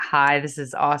Hi, this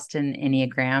is Austin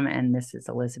Enneagram, and this is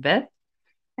Elizabeth.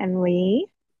 And Lee.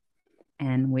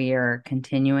 And we are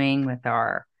continuing with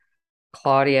our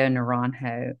Claudio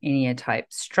Naranjo Enneatype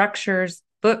Structures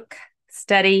book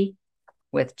study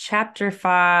with Chapter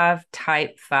 5,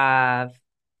 Type 5,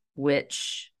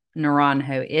 which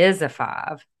Naranjo is a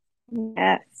 5.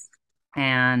 Yes.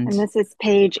 And And this is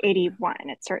page 81.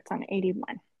 It starts on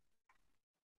 81.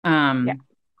 Yeah.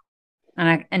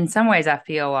 um, in some ways, I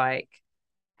feel like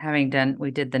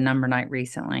we did the number night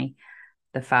recently,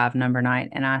 the 5 number night,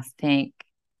 and I think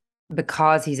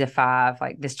because he's a 5,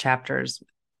 like this chapter's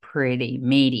pretty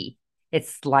meaty.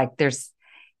 It's like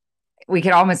we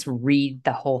could almost read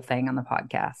the whole thing on the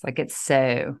podcast. Like it's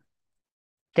so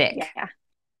thick. Yeah.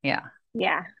 Yeah.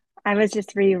 Yeah. I was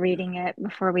just rereading it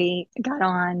before we got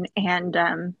on, and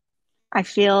I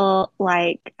feel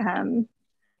like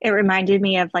it reminded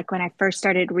me of like when I first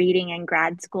started reading in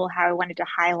grad school, how I wanted to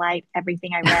highlight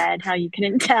everything I read, how you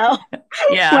couldn't tell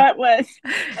Yeah, what was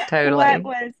what totally.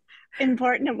 was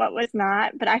important and what was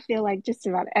not. But I feel like just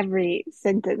about every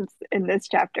sentence in this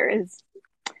chapter is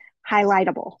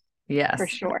highlightable for Yes,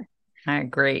 sure. I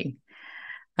agree.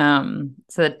 So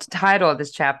the title of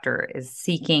this chapter is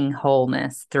Seeking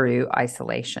Wholeness Through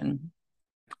Isolation.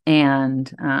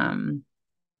 And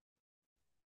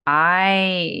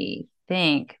I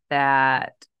think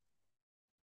that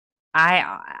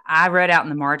I wrote out in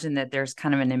the margin that there's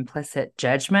kind of an implicit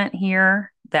judgment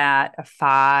here that a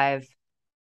 5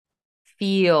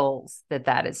 feels that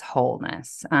that is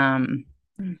wholeness. Mhm.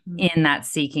 In that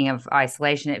seeking of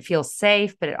isolation, it feels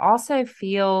safe, but it also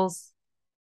feels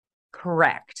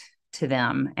correct to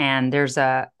them. And there's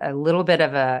a little bit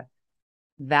of a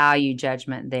value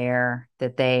judgment there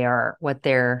that what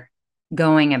they're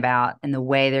going about and the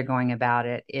way they're going about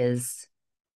it is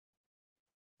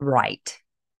right.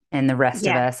 And the rest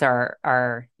of Yeah. us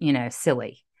are,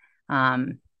 silly.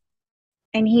 Um,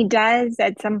 And he does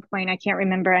at some point, I can't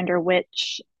remember under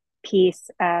which piece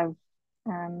of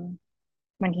um,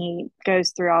 when he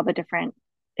goes through all the different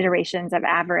iterations of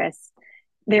avarice,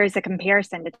 there's a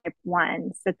comparison to type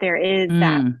ones, that there is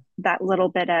mm, that little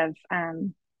bit of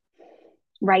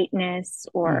rightness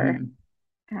or mhm,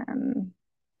 um,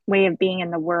 way of being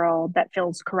in the world that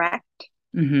feels correct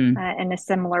mhm. in a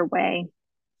similar way.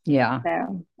 Yeah.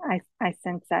 So I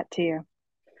sense that too.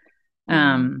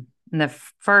 And the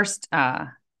first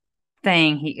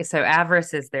thing so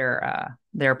avarice is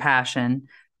their passion,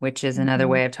 which is another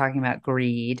Mm-hmm. way of talking about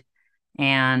greed.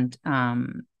 And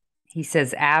he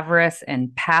says avarice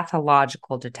and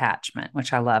pathological detachment,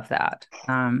 which I love that.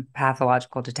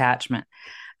 Pathological detachment.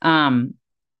 Um,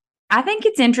 I think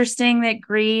it's interesting that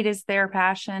greed is their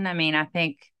passion. I mean, I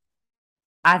think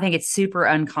it's super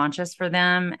unconscious for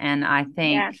them. And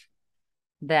Yeah.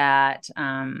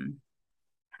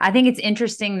 I think it's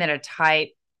interesting that a type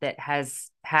that has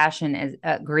passion as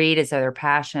greed as their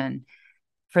passion,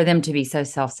 for them to be so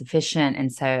self-sufficient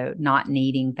and so not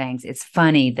needing things. It's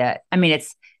funny that, I mean,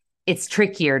 it's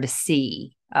trickier to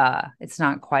see. It's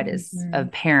not quite as Mm-hmm.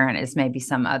 apparent as maybe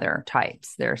some other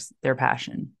types, their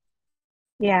passion.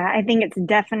 Yeah, I think it's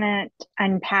definite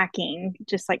unpacking,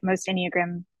 just like most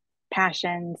Enneagram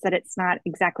passions, that it's not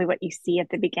exactly what you see at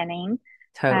the beginning,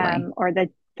 Totally. or the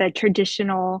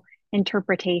traditional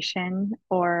interpretation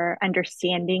or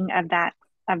understanding of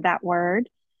that word.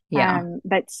 Yeah.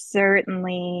 But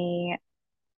certainly,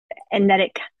 and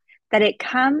that it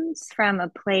comes from a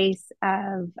place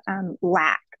of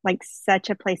lack, like such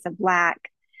a place of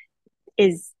lack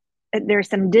is there's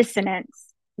some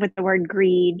dissonance with the word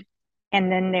greed and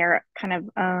then their kind of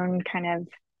own kind of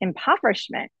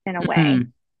impoverishment in a way,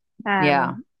 Mhm.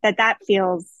 Yeah. that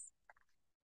feels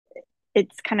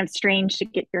it's kind of strange to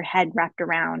get your head wrapped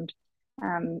around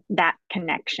that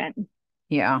connection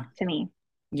Yeah. to me.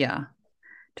 Yeah.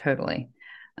 Totally.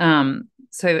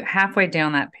 So halfway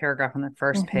down that paragraph on the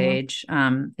first Mm-hmm. page,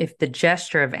 if the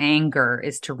gesture of anger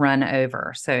is to run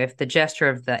over, so if the gesture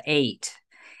of the 8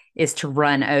 is to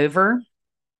run over,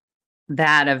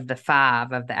 that of the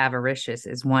 5 of the avaricious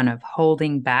is one of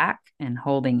holding back and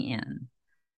holding in.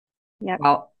 Yep.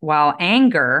 While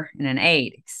anger in an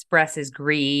 8 expresses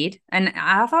greed, and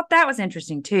I thought that was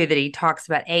interesting too that he talks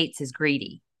about 8s as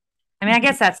greedy. I mean, I Mm-hmm.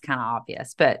 guess that's kind of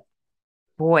obvious, but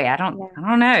boy, I don't Yeah. I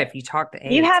don't know if you talk to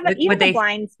 8s, You would have a they?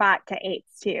 blind spot to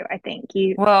eights too. I think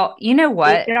you Well, you know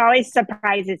what? it always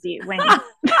surprises you when I know.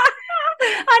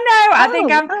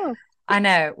 oh I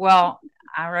know. Well,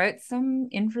 I wrote some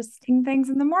interesting things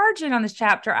in the margin on this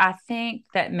chapter. I think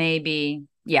that maybe,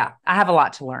 yeah, I have a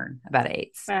lot to learn about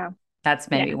 8s. well That's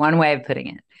maybe yeah, one way of putting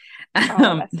it. all of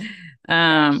Um, us.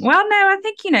 Gosh. well, no, I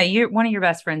think, you're one of your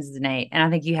best friends is an 8, and I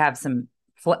think you have some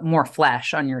more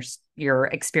flesh on your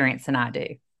experience than I do.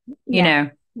 You Yeah. know?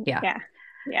 Yeah.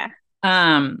 Yeah.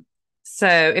 Yeah. So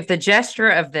if the gesture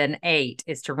of an 8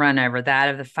 is to run over, that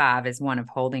of the 5 is one of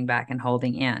holding back and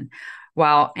holding in.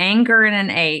 While anger in an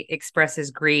 8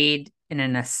 expresses greed in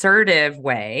an assertive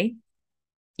way,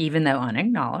 even though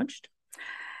unacknowledged,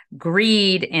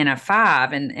 greed in a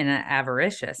 5 and in an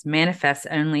avaricious manifests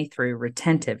only through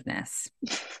retentiveness,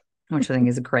 which I think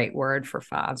is a great word for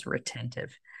 5s,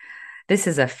 retentive. This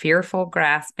is a fearful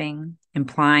grasping,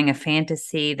 implying a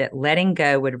fantasy that letting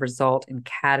go would result in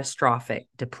catastrophic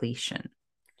depletion.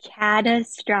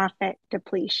 Catastrophic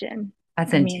depletion.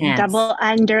 That's I mean, intense. double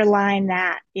underline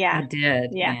that. I Yeah.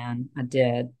 did, Yeah. man. I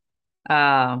did.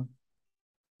 Uh,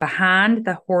 Behind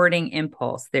the hoarding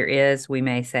impulse, there is, we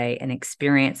may say, an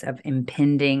experience of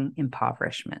impending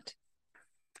impoverishment.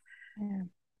 Yeah.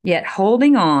 Yet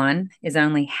holding on is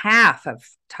only half of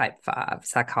type 5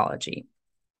 psychology.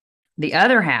 The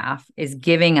other half is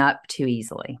giving up too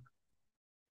easily.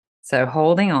 So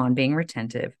holding on, being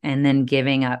retentive, and then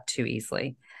giving up too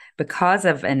easily because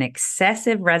of an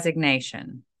excessive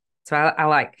resignation. So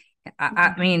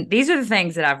I mean, these are the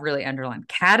things that I've really underlined: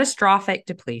 catastrophic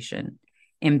depletion,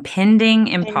 impending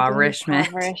impoverishment,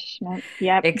 Impoverishment.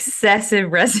 Yep.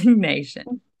 excessive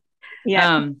resignation.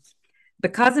 Yep.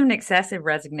 Because of an excessive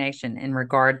resignation in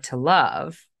regard to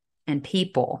love and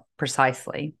people,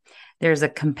 precisely, there's a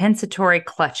compensatory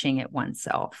clutching at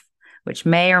oneself, which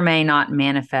may or may not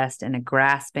manifest in a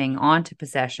grasping onto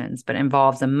possessions, but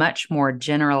involves a much more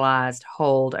generalized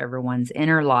hold over one's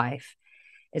inner life,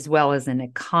 as well as an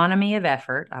economy of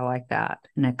effort. I like that,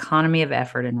 an economy of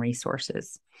effort and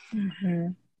resources. Mm-hmm.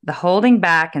 The holding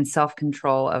back and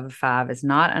self-control of a 5 is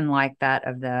not unlike that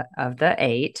of the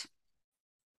 8,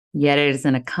 yet it is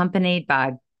accompanied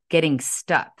by getting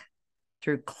stuck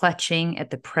through clutching at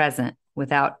the present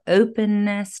without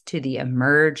openness to the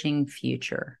emerging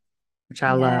future, which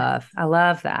I Yes. love. I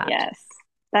love that. Yes.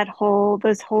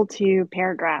 Those whole two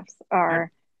paragraphs They're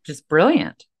are, just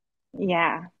brilliant.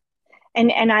 yeah.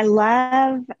 And I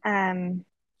love,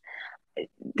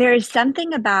 there's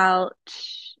something about,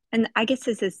 and I guess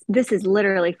this is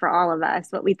literally for all of us.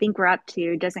 What we think we're up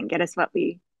to doesn't get us what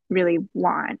we really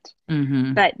want.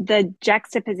 Mm-hmm. But the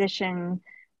juxtaposition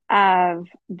of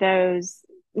those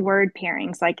word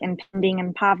pairings, like impending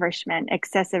impoverishment,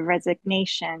 excessive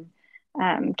resignation,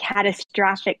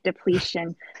 catastrophic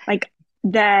depletion, like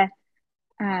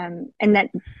and that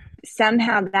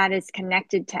somehow that is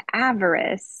connected to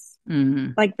avarice,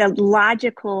 Mm-hmm. like the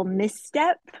logical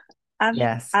misstep of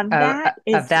Yes. of that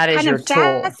Of is that is kind your of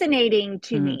tool. fascinating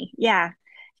to Mm-hmm. me. Yeah.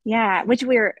 Yeah, which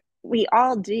we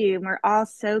all do. We're all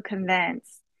so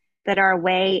convinced that our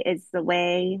way is the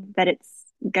way that it's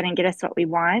going to get us what we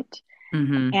want.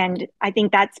 Mm-hmm. And I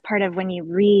think that's part of when you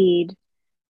read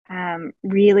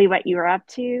really what you're up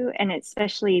to. And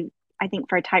especially, I think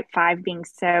for type 5 being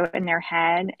so in their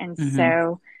head and Mm-hmm.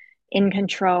 so in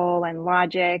control and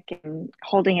logic and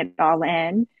holding it all in.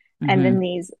 And Mm-hmm. then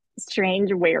these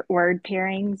strange word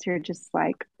pairings, you're just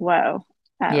like, whoa.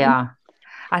 Yeah.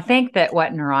 I think that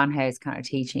what Naranjo is kind of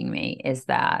teaching me is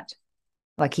that,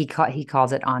 like he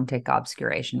calls it ontic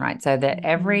obscuration, right? So that Mm-hmm.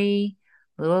 every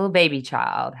little baby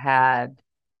child had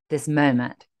this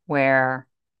moment where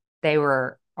they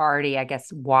were already, I guess,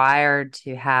 wired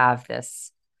to have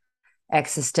this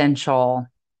existential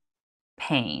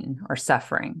pain or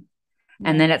suffering.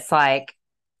 And then Right. it's like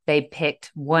they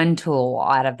picked one tool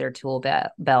out of their tool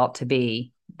belt to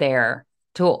be their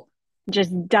tool.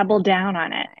 Just double down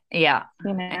on it, Yeah.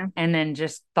 you know? And then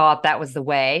just thought that was the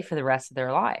way for the rest of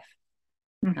their life.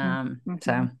 Mm-hmm. Mm-hmm.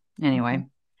 So Mm-hmm. anyway,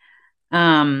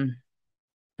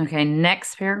 okay,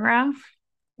 next paragraph.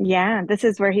 Yeah, this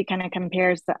is where he kind of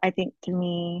compares, I think, to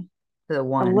me, The a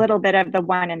one. little bit of the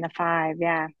 1 and the 5.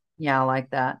 Yeah. Yeah, I like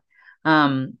that.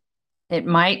 Um, it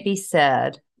might be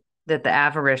said that the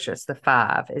avaricious, the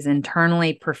 5, is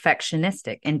internally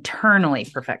perfectionistic,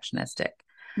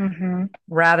 Mm-hmm.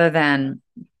 rather than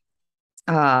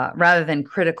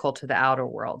critical to the outer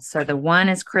world. So the 1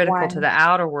 is critical to the One.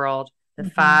 outer world, the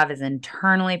Mm-hmm. 5 is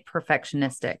internally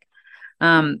perfectionistic.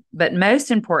 But most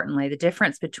importantly, the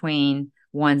difference between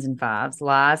 1s and 5s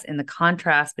lies in the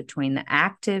contrast between the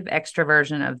active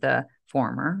extroversion of the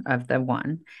former, of the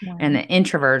 1, and One. the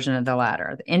introversion of the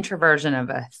latter, the introversion of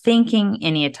a thinking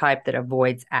enneatype that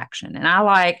avoids action. And I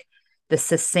like the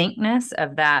succinctness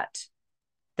of that,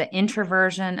 the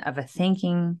introversion of a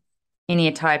thinking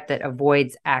enneatype that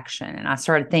avoids action. And I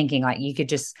started thinking like you could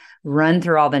just run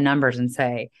through all the numbers and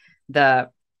say the,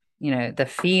 the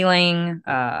feeling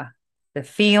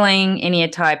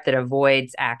enneatype that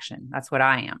avoids action. That's what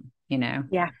I am.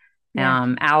 Yeah.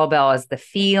 Yeah. Alabel is the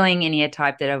feeling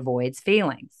enneatype that avoids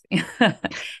feelings.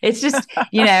 It's just,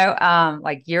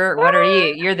 like what are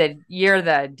you? You're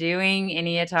the doing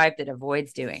enneatype that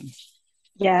avoids doing.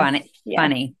 Yes. Funny, Yes.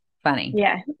 funny, funny.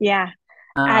 Yeah. Yeah.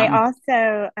 I Um,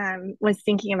 also was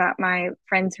thinking about my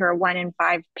friends who are 1 and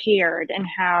 5 paired and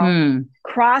how hmm,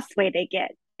 crossway they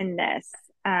get in this.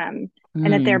 And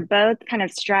that they're hmm, both kind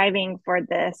of striving for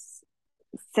this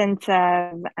sense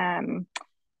of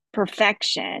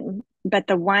perfection, but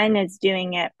the one is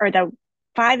doing it, or the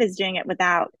 5 is doing it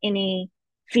without any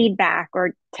feedback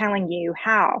or telling you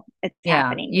how it's yeah.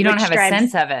 happening, You don't which have a drives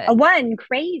sense of a it. 1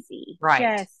 crazy,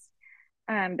 Right. just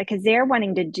because they're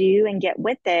wanting to do and get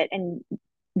with it and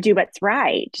do what's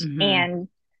right. Hmm. And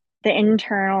the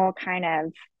internal kind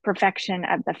of perfection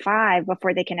of the 5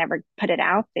 before they can ever put it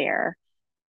out there.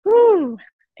 Whew,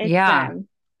 it's Yeah.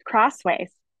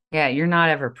 crossways. Yeah. You're not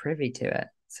ever privy to it.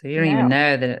 So you don't even No.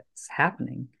 know that it's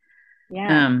happening.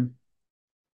 Yeah. Um,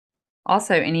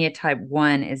 Also, enneatype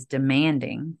 1 is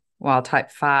demanding, while type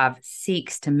 5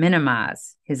 seeks to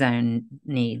minimize his own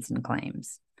needs and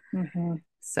claims. Mm-hmm.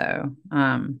 So,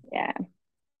 Yeah.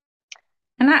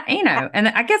 and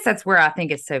I guess that's where I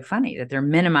think it's so funny that they're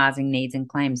minimizing needs and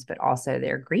claims, but also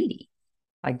they're greedy.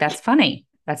 Like that's funny.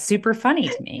 That's super funny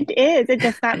to me. It is. It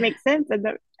does not make sense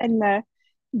in the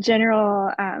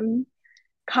general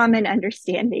common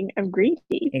understanding of greedy.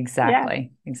 Yeah.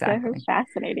 Exactly. So Exactly.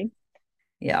 fascinating.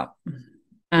 Yeah.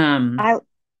 Um, I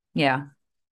yeah.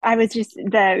 I was just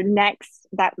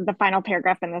the final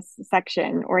paragraph in this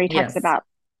section where he talks Yes. about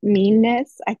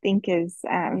meanness, I think is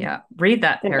Yeah. Read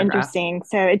that paragraph. interesting.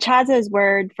 So Ichazo's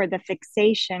word for the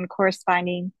fixation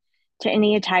corresponding to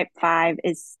enneatype 5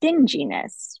 is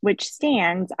stinginess, which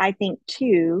stands, I think,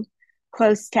 too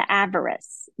close to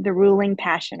avarice, the ruling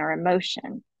passion or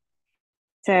emotion.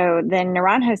 So then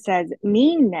Naranjo says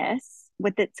meanness,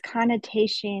 with its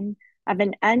connotation of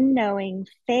an unknowing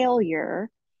failure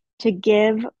to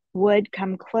give, would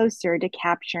come closer to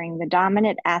capturing the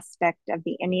dominant aspect of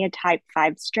the Enneatype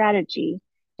 5 strategy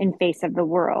in face of the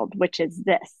world, which is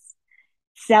this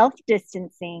self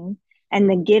distancing and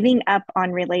the giving up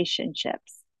on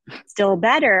relationships. Still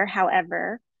better,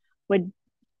 however, would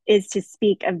is to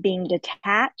speak of being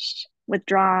detached,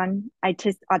 withdrawn,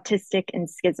 autistic, and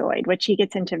schizoid, which he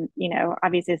gets into,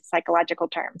 obviously psychological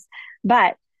terms.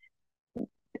 But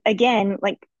again,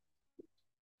 like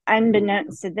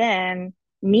unbeknownst to them,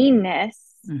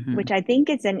 meanness, which Hmm. I think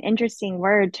is an interesting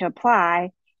word to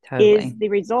apply, is Totally. the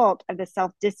result of the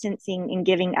self distancing and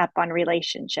giving up on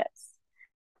relationships.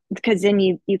 Because then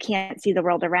you can't see the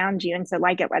world around you, and so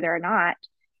like it whether or not,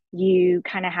 you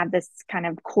kind of have this kind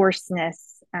of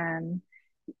coarseness,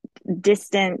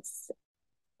 distance,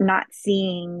 not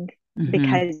seeing Hmm.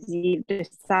 because you've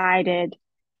decided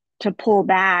to pull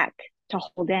back, to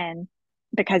hold in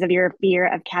because of your fear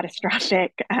of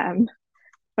catastrophic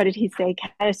what did he say,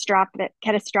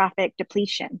 catastrophic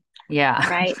depletion, Yeah.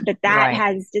 right? That Right.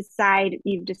 has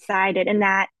you've decided, and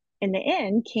that in the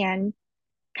end can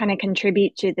kind of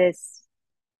contribute to this,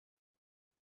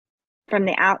 from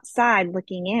the outside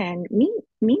looking in,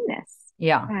 meanness,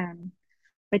 Yeah. um,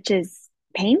 which is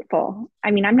painful.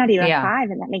 I mean, I'm not even a Yeah. 5,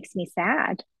 and that makes me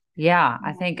sad. Yeah,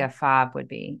 I think a 5 would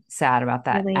be sad about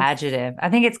that Really. adjective. I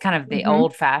think it's kind of the Mm-hmm.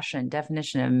 old fashioned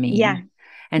definition of Yeah. mean.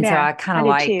 And so Yeah.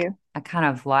 I do too. I kind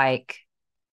of like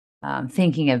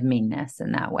thinking of meanness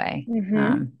in that way.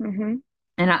 Mm-hmm. Mm-hmm.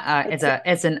 And It's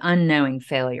it's an unknowing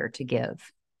failure to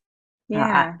give.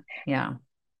 yeah. Yeah.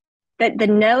 But the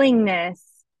knowingness,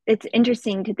 it's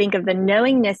interesting to think of the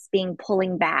knowingness being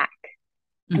pulling back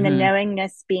and the Hmm.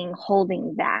 knowingness being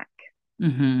holding back.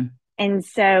 Hmm. And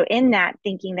so in that,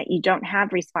 thinking that you don't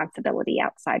have responsibility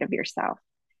outside of yourself.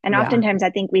 And Yeah. oftentimes I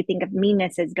think we think of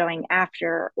meanness as going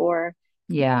after, or,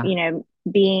 Yeah.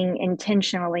 being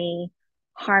intentionally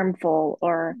harmful,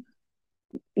 or,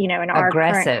 in our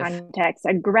current Aggressive. context,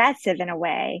 aggressive in a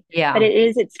way. But Yeah.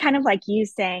 it's kind of like you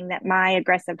saying that my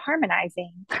aggressive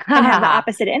harmonizing can have the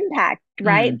opposite impact,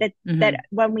 right? Mm. That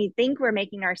Hmm. when we think we're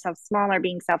making ourselves smaller,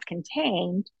 being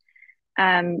self-contained,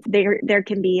 there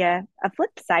can be a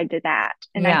flip side to that.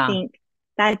 And I Yeah. think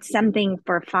that's something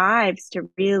for 5s to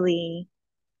really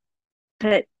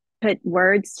put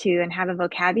words to and have a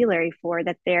vocabulary for,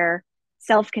 that their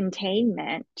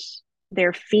self-containment,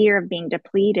 their fear of being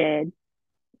depleted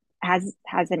has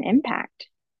an impact.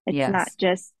 It's not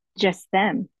Yes. just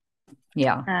them.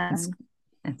 Yeah. um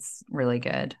It's really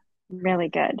good. Really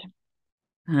good.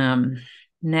 Um,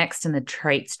 Next in the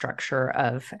trait structure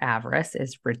of avarice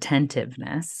is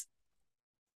retentiveness,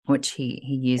 which he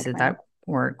Good uses one. that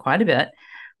word quite a bit.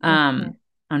 Mm-hmm.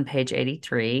 On page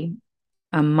 83.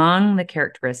 Among the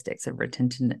characteristics of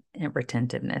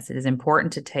retentiveness, it is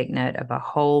important to take note of a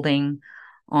holding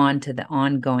on to the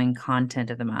ongoing content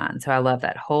of the mind. So I love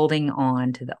that, holding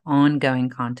on to the ongoing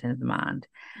content of the mind,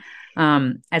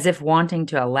 as if wanting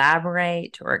to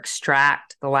elaborate or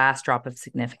extract the last drop of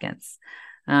significance,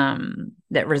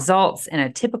 that results in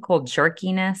a typical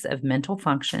jerkiness of mental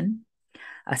function,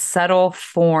 a subtle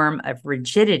form of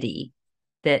rigidity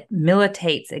that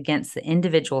militates against the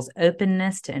individual's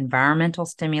openness to environmental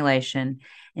stimulation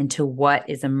and to what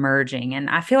is emerging. And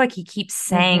I feel like he keeps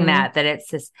saying that it's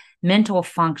this mental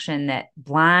function that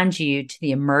blinds you to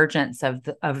the emergence of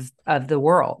the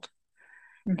world.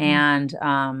 And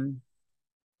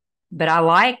but I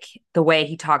like the way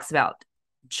he talks about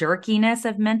jerkiness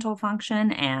of mental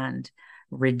function and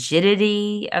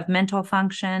rigidity of mental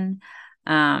function.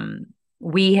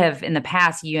 We have in the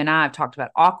past, you and I have talked about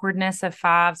awkwardness of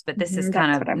fives, but this is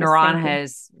kind of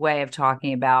Naranjo's way of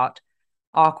talking about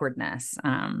awkwardness.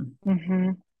 Yeah.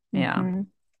 And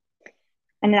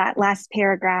that last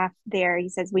paragraph there, he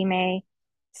says, we may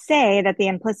say that the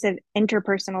implicit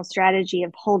interpersonal strategy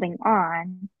of holding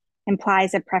on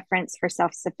implies a preference for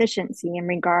self-sufficiency in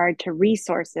regard to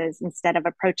resources instead of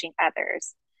approaching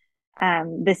others.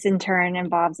 This in turn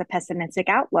involves a pessimistic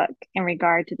outlook in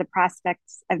regard to the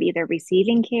prospects of either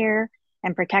receiving care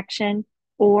and protection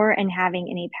or in having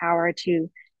any power to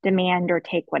demand or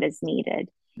take what is needed.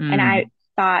 And I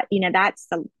thought, that's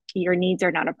your needs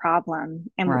are not a problem.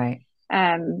 And right.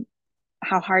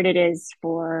 How hard it is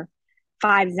for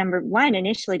fives, number one,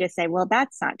 initially to say, well,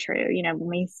 that's not true. When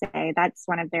we say that's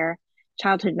one of their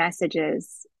childhood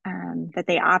messages, that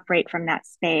they operate from that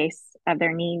space of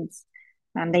their needs.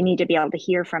 They need to be able to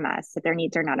hear from us that their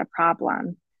needs are not a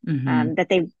problem, that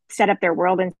they set up their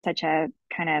world in such a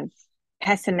kind of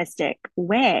pessimistic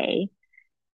way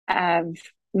of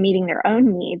meeting their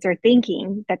own needs or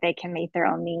thinking that they can meet their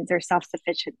own needs or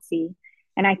self-sufficiency.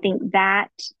 And I think that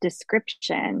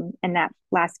description in that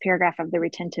last paragraph of the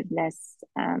retentiveness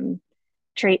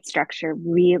trait structure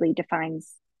really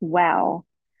defines well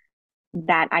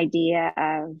that idea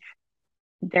of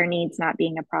their needs not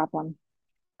being a problem.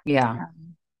 Yeah.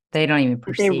 They don't even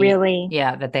perceive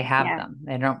that they have them.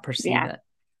 They don't perceive it.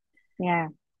 Yeah.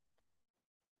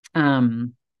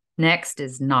 Next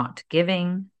is not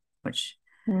giving, which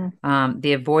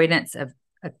the avoidance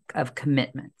of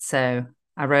commitment. So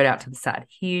I wrote out to the side,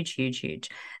 huge.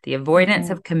 The avoidance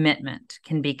of commitment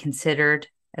can be considered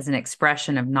as an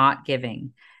expression of not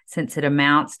giving, since it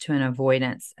amounts to an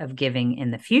avoidance of giving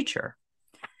in the future.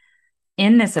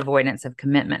 In this avoidance of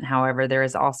commitment, however, there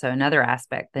is also another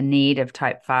aspect, the need of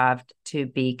type 5 to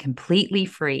be completely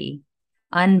free,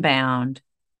 unbound,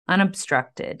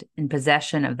 unobstructed, in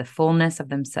possession of the fullness of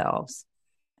themselves,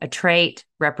 a trait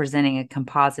representing a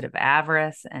composite of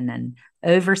avarice and an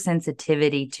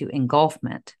oversensitivity to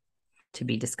engulfment, to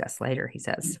be discussed later, he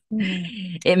says.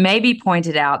 It may be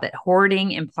pointed out that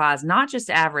hoarding implies not just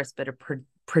avarice, but a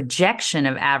projection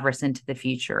of avarice into the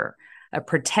future, a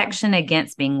protection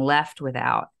against being left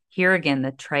without. Here again,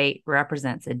 the trait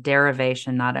represents a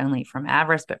derivation not only from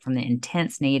avarice, but from the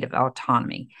intense need of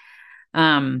autonomy.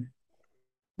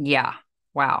 Yeah.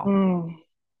 Wow.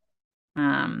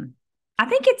 I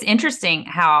think it's interesting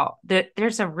how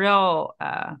there's a real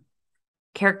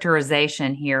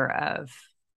characterization here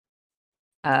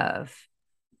of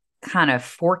kind of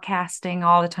forecasting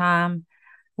all the time,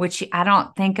 which I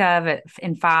don't think of it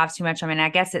in fives too much. I mean, I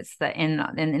guess it's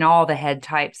in all the head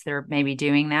types they're maybe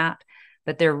doing that,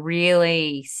 but they're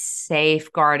really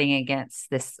safeguarding against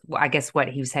this, I guess what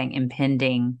he was saying,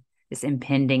 impending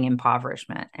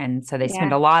impoverishment. And so they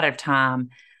spend a lot of time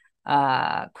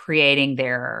creating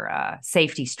their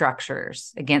safety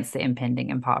structures against the impending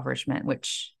impoverishment,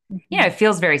 which, it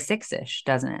feels very six-ish,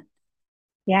 doesn't it?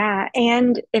 Yeah.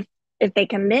 And if they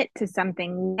commit to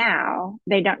something now,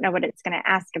 they don't know what it's going to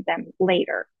ask of them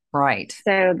later. Right.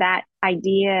 So that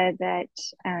idea that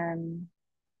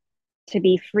to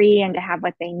be free and to have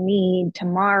what they need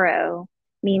tomorrow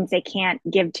means they can't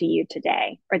give to you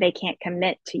today, or they can't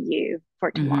commit to you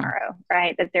for tomorrow,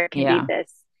 right? That there can be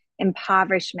this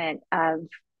impoverishment of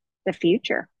the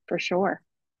future for sure.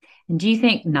 And do you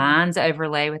think nines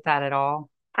overlay with that at all?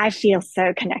 I feel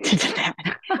so connected to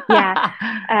that.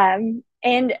 Yeah.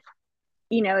 And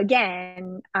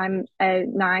again, I'm a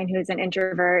 9 who is an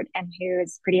introvert and who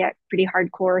is pretty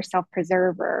hardcore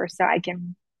self-preserver. So I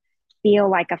can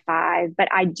feel like a 5, but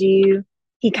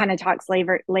he kind of talks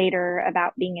later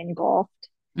about being engulfed.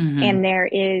 And there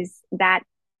is that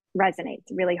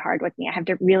resonates really hard with me. I have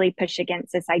to really push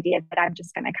against this idea that I'm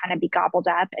just going to kind of be gobbled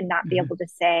up and not be able to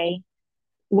say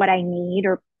what I need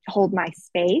or hold my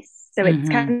space. So it's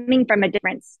coming from a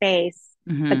different space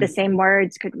but the Mm-hmm. same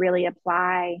words could really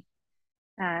apply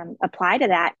to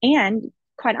that. And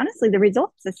quite honestly, the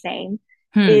result's the same,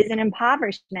 Hmm. is an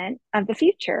impoverishment of the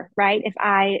future, right? If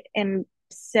I am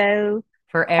so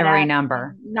For caught every up in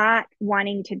number. not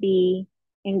wanting to be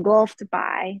engulfed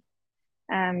by,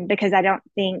 because I don't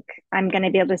think I'm going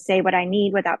to be able to say what I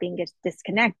need without being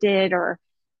disconnected, or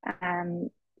um,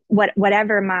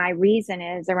 whatever my reason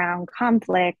is around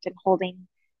conflict and holding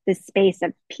this space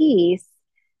of peace,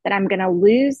 that I'm going to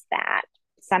lose that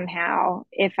somehow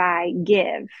if I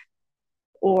give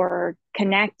or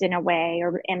connect in a way,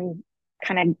 or and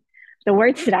kind of the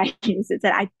words that I use is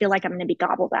that I feel like I'm going to be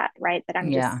gobbled up, right? That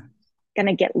I'm just Yeah. going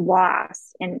to get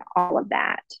lost in all of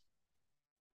that.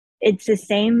 It's the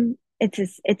same. It's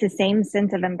the same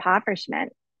sense of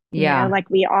impoverishment. Yeah. Like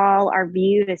we all are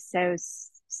viewed as so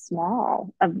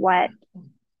small of what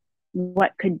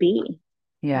could be,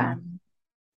 Yeah. um,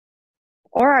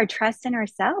 or our trust in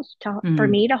ourselves for Mm.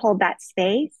 me to hold that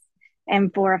space,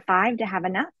 and for a five to have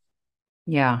enough,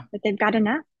 Yeah. that they've got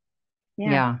enough.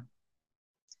 Yeah, Yeah.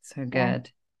 So yeah.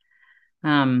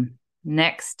 good.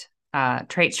 Next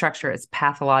trait structure is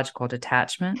pathological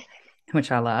detachment,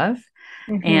 which I love.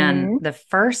 And Mm-hmm. the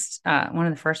first, one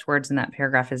of the first words in that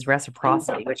paragraph is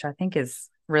reciprocity, which I think is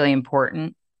really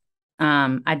important.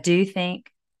 I do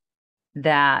think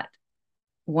that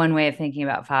one way of thinking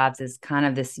about fives is kind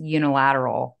of this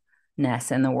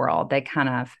unilateralness in the world. They kind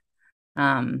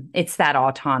of, it's that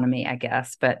autonomy, I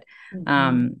guess. But Mm-hmm.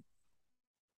 um,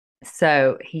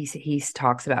 so he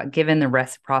talks about given the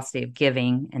reciprocity of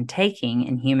giving and taking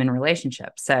in human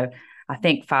relationships. So I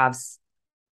think fives,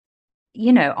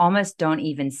 almost don't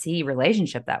even see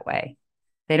relationship that way.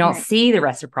 They don't Right. see the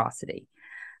reciprocity.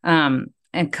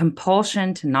 And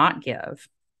compulsion to not give,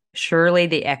 surely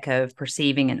the echo of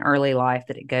perceiving in early life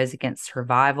that it goes against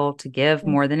survival to give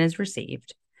more than is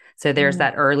received. So there's Mm-hmm.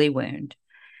 that early wound,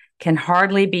 can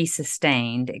hardly be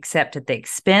sustained except at the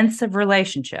expense of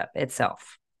relationship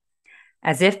itself.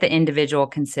 As if the individual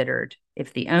considered,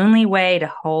 if the only way to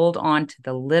hold on to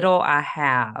the little I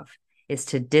have is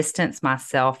to distance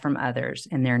myself from others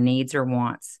and their needs or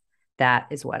wants, that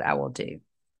is what I will do.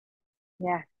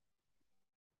 Yeah.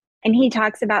 And he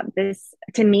talks about this.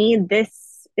 To me,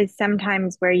 this is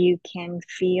sometimes where you can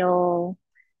feel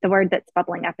the word that's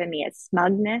bubbling up in me is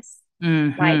smugness, like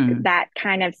Mm-hmm. that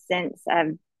kind of sense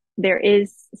of there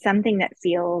is something that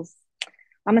feels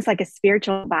almost like a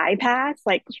spiritual bypass.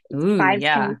 Like Ooh, fives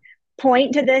yeah. can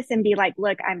point to this and be like,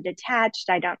 look, I'm detached.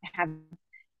 I don't have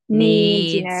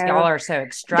needs, Needs. Y'all are so that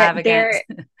extravagant.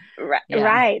 they're Yeah,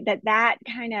 right, that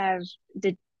kind of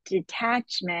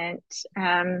detachment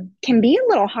can be a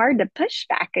little hard to push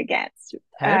back against.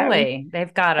 totally.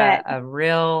 They've got But a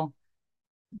real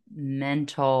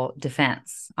mental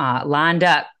defense lined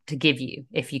up to give you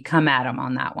if you come at them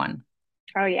on that one.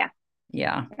 oh yeah,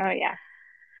 Yeah. oh yeah,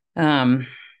 Um,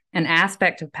 an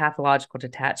aspect of pathological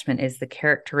detachment is the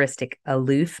characteristic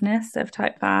aloofness of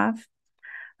type 5.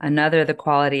 Another, the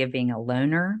quality of being a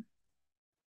loner,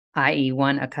 i.e.,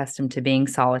 one accustomed to being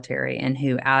solitary and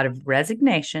who, out of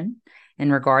resignation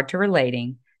in regard to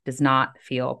relating, does not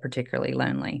feel particularly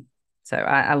lonely. So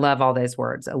I love all those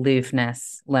words: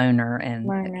 aloofness, loner, and he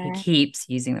learner. keeps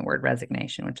using the word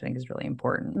resignation, which I think is really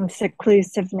important. And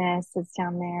seclusiveness is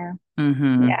down there.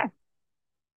 Mm-hmm. Yeah,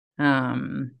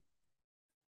 Um,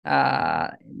 uh,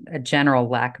 a general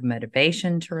lack of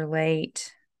motivation to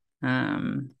relate.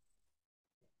 Um,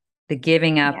 the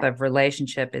giving up yeah, of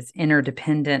relationship is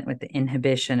interdependent with the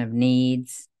inhibition of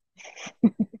needs,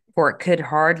 for it could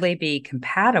hardly be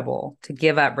compatible to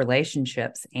give up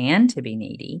relationships and to be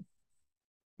needy.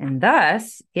 And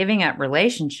thus, giving up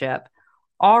relationship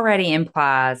already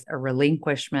implies a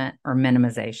relinquishment or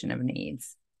minimization of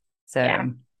needs. yeah.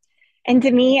 So, And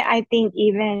to me, I think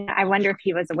even I wonder if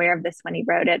he was aware of this when he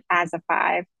wrote it as a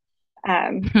five.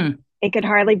 Um, it could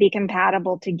hardly be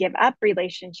compatible to give up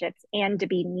relationships and to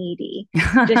be needy.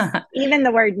 Just even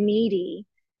the word needy,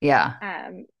 yeah,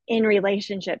 in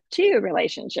relationship to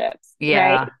relationships, right,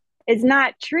 yeah, is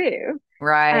not true.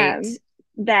 right. Um,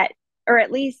 that, or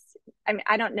at least, I mean,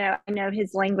 I don't know. I know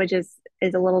his language is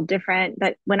a little different,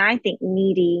 but when I think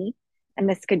needy, and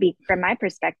this could be from my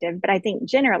perspective, but I think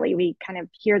generally we kind of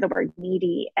hear the word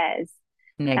needy as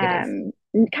Negative.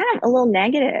 kind of a little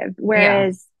negative, Yeah.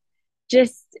 whereas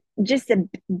just just a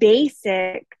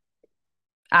basic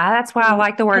That's why I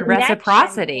like the word connection point,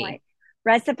 reciprocity.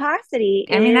 reciprocity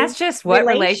I mean, that's is just what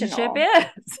relationship relational. is.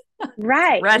 It's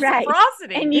Right, right.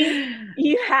 reciprocity. And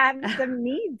you have some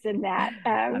needs in that.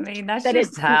 I mean, that's That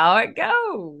just it's how it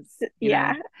goes,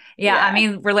 yeah, Yeah, I yeah,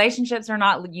 mean, relationships are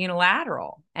not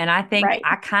unilateral. And I right,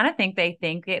 kind of think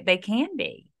they can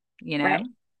be, you know? right.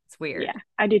 It's weird. Yeah,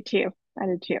 I do too. I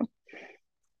do too.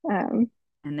 Um,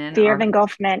 And then Fear of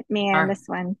engulfment, man, our this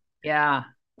one. yeah,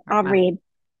 I'll my, read.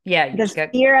 yeah, The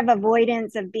fear of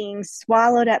avoidance of being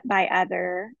swallowed up by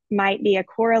other might be a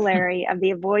corollary of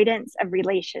the avoidance of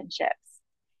relationships.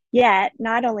 Yet,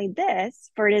 not only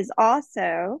this, for it is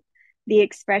also the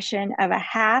expression of a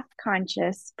half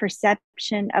conscious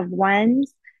perception of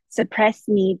one's suppressed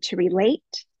need to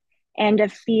relate and a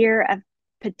fear of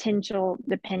potential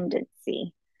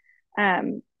dependency.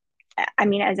 Um, I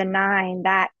mean, as a nine,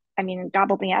 it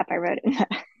gobbled me up. I wrote it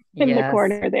in the yes.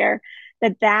 corner there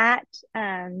that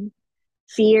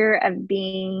fear of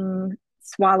being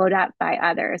swallowed up by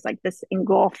others, like this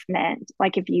engulfment,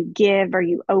 like if you give or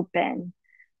you open.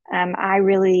 I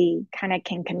really kind of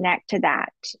can connect to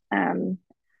that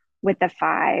with the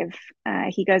five.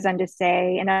 He goes on to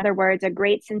say, in other words, a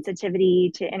great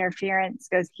sensitivity to interference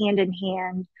goes hand in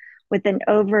hand with an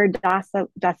over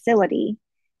docility,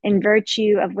 in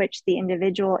virtue of which the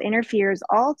individual interferes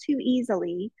all too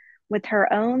easily with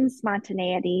her own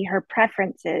spontaneity, her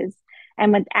preferences,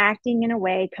 and with acting in a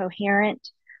way coherent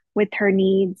with her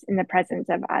needs in the presence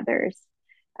of others.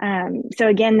 So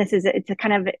again, it's a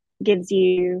kind of gives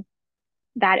you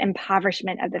that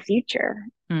impoverishment of the future.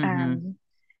 Mm-hmm. Um,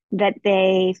 that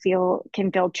they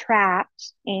can feel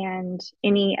trapped, and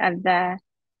any of the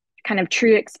kind of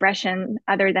true expression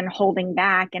other than holding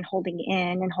back and holding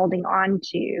in and holding on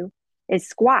to is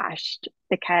squashed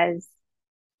because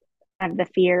of the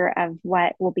fear of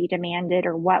what will be demanded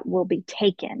or what will be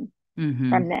taken Mm-hmm.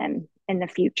 from them in the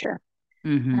future.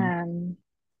 Mm-hmm. um,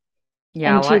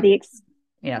 Yeah, and to the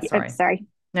yeah, sorry. sorry,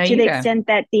 No, to you the go. extent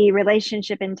that the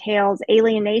relationship entails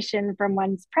alienation from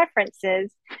one's preferences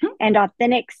and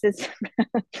authentic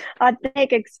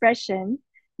authentic expression,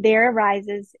 there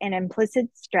arises an implicit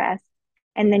stress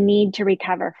and the need to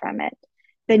recover from it,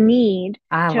 the need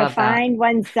I to love that. find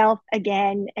oneself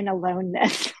again in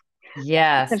aloneness.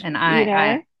 Yes, and You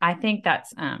know, I think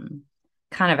that's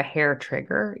kind of a hair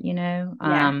trigger, you know.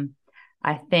 yeah.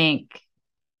 I think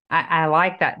I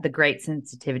like that, the great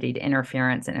sensitivity to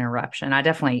interference and interruption. I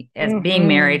definitely, as being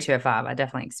married Mm-hmm. to a five, I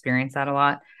definitely experience that a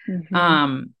lot. Mm-hmm.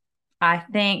 Um, I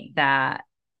think that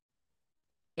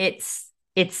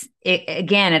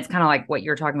again, it's kind of like what you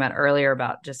were talking about earlier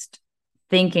about just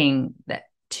thinking that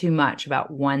too much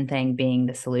about one thing being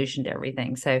the solution to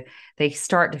everything. So they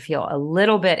start to feel a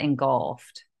little bit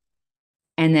engulfed,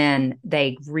 and then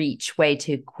they reach way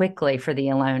too quickly for the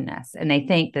aloneness. And they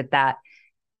think that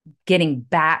getting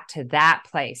back to that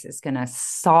place is going to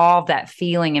solve that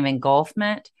feeling of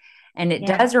engulfment. And it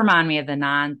Yeah. does remind me of the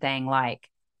nine thing, like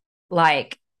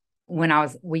when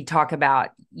we talk about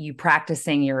you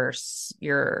practicing your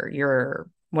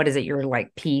what is it? Your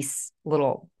like peace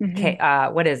little,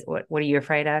 Mm-hmm. what are you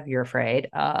afraid of? You're afraid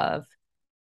of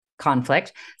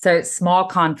conflict. So small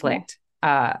Yeah. conflict,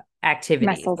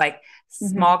 activities, Muscles. like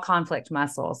Mm-hmm. small conflict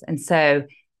muscles. And so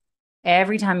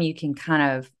every time you can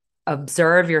kind of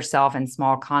observe yourself in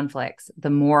small conflicts, the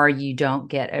more you don't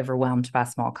get overwhelmed by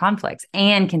small conflicts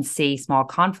and can see small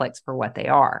conflicts for what they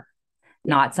are,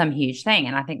 Yeah. not some huge thing.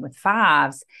 And I think with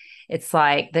fives, it's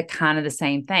like the kind of the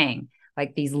same thing,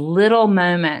 like these little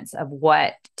moments of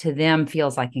what to them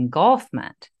feels like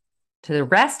engulfment. To the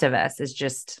rest of us is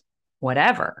just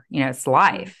whatever, it's Yeah.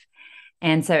 life.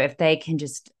 And so if they can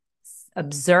just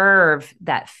observe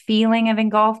that feeling of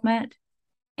engulfment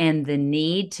and the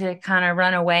need to kind of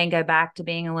run away and go back to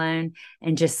being alone,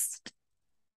 and just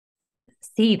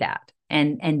see that,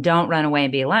 and don't run away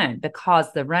and be alone,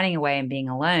 because the running away and being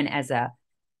alone as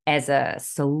a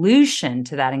solution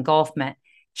to that engulfment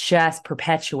just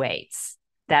perpetuates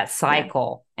that Yeah.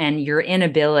 cycle and your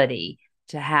inability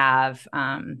to have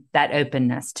that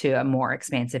openness to a more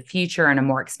expansive future and a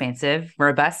more expansive,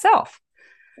 robust self.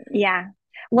 Yeah.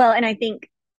 Well, and I think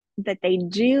that they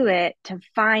do it to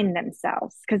find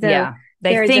themselves because Yeah.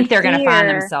 They there's a think they're going to find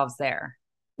fear themselves there.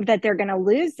 that they're going to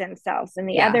lose themselves in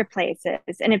the Yeah. other places.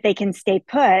 And if they can stay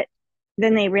put,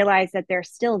 then they realize that they're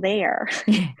still there.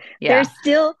 They're Yeah.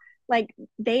 still like,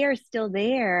 they are still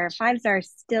there. Fives are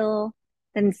still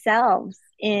themselves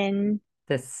in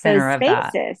The those center of that.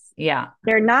 spaces. Yeah.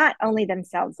 They're not only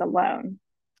themselves alone.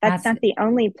 That's That's not the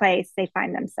only place they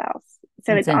find themselves.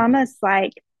 So it's it's an almost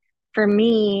like for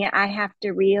me, I have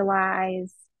to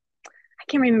realize I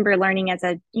can remember learning as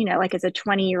as a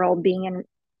 20-year-old being in,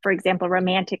 for example,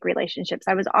 romantic relationships.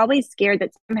 I was always scared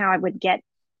that somehow I would get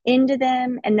into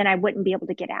them and then I wouldn't be able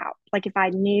to get out. Like if I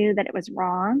knew that it was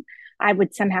wrong, I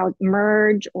would somehow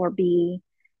merge or be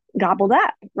gobbled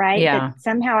up, right? That yeah.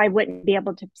 somehow I wouldn't be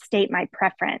able to state my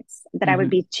preference, that I would Mm-hmm.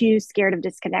 be too scared of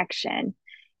disconnection.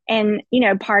 And,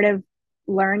 part of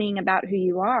learning about who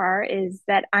you are is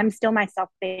that I'm still myself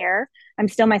there. I'm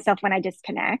still myself when I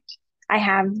disconnect. I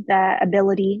have the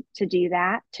ability to do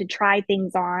that, to try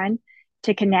things on,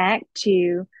 to connect,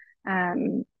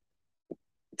 um,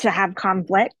 to have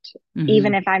conflict,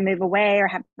 even Mm-hmm. if I move away or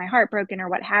have my heart broken or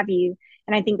what have you.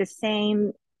 And I think the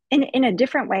same in a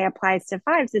different way applies to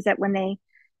fives, is that when they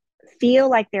feel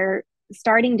like they're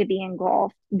starting to be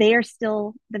engulfed, they are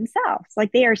still themselves.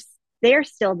 Like they're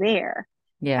still there.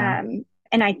 Yeah. Um,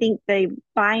 and I think they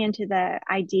buy into the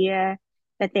idea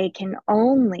that they can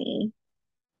only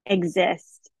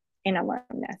exist in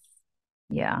aloneness,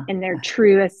 Yeah. in their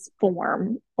truest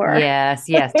form, or Yes,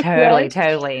 yes, totally, right?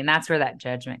 totally. And that's where that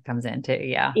judgment comes in too.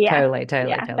 Yeah, Yeah, totally,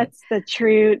 totally, yeah. totally. That's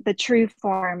the true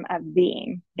form of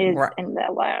being is Right, in the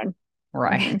alone,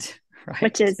 hmm right,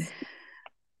 which right, is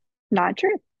not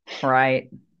true. right,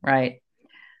 right.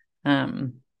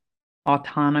 Um,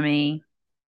 Autonomy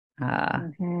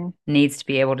Hmm. needs to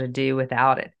be able to do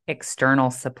without it,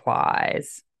 external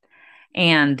supplies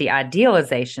and the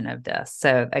idealization of this.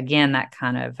 So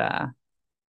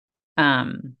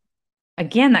um,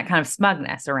 again, that kind of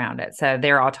smugness around it. So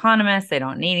they're autonomous. They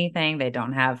don't need anything. They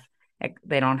don't have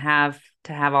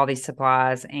to have all these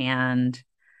supplies, and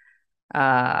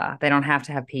they don't have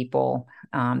to have people.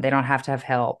 They don't have to have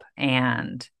help.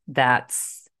 And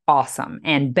that's awesome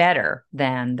and better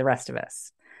than the rest of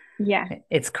us. Yeah,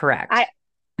 It's correct. I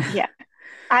yeah,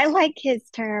 I like his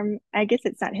term. I guess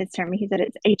it's not his term. He said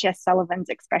it's H.S. Sullivan's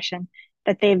expression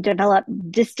that they've developed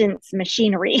distance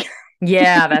machinery.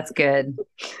 Yeah, that's good.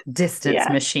 Distance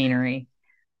Yeah. machinery.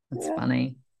 That's Yeah.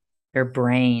 funny. Their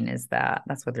brain is that.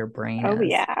 That's what their brain Oh is.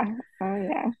 yeah. Oh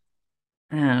yeah.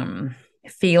 um,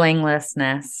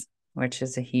 Feelinglessness, which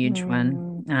is a huge one,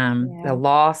 Mm, the yeah.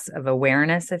 loss of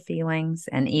awareness of feelings,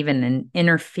 and even an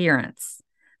interference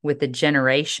with the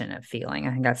generation of feeling.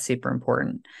 I think that's super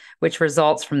important, which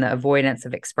results from the avoidance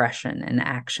of expression and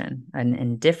action, an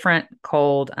indifferent,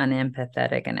 cold,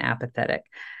 unempathetic, and apathetic.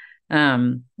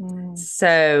 Um, Mm,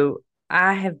 so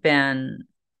I have been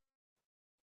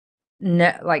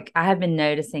no, like I have been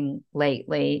noticing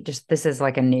lately, just this is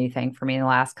like a new thing for me in the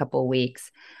last couple of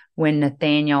weeks, when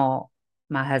Nathaniel,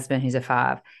 my husband, who's a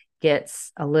five,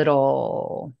 gets a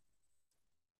little,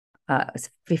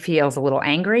 he feels a little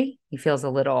angry. He feels a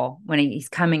little, when he's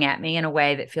coming at me in a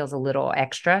way that feels a little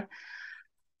extra.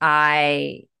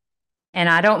 I, and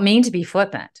I don't mean to be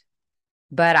flippant,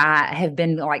 but I have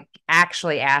been like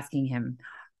actually asking him,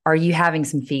 are you having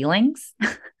some feelings?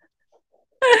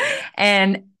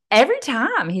 And every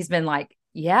time he's been like,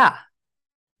 yeah,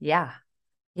 yeah.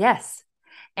 Yes.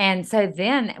 And so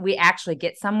then we actually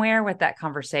get somewhere with that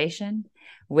conversation,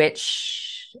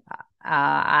 which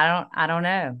I don't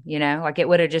know, like it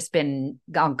would have just been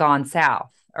gone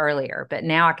south earlier, but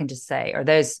now I can just say,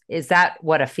 is that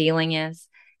what a feeling is?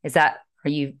 Is that,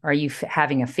 are you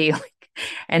having a feeling?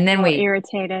 And a then little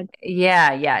irritated.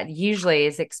 yeah, yeah, it usually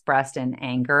is expressed in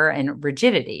anger and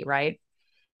rigidity, right?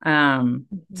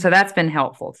 Mhm. So that's been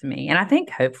helpful to me, and I think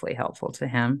hopefully helpful to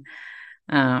him.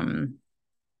 Um,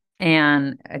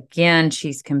 and again, he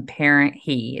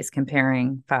is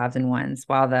comparing fives and ones,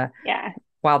 Yeah.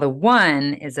 while the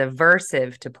one is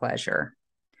aversive to pleasure,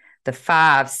 the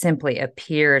five simply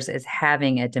appears as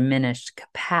having a diminished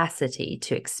capacity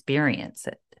to experience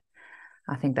it.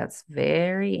 I think that's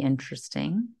very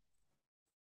interesting.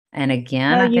 And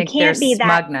again, Well, I you think can't there's be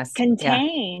that smugness, yeah,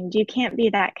 contained. You can't be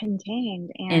that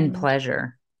contained. in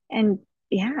pleasure. And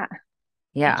yeah,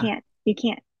 Yeah, you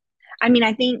can't. I mean,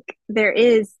 I think there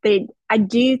is I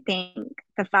do think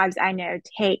the fives I know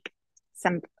take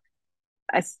some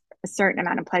a, a certain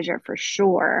amount of pleasure for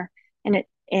sure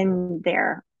in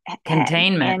their head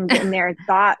containment. and in their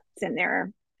thoughts and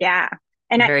their yeah.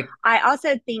 And Very, I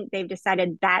also think they've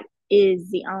decided that is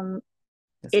the only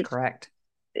that's it's correct.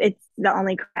 it's the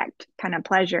only correct kind of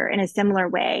pleasure in a similar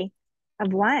way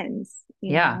of ones,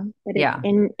 Yeah, that it's yeah.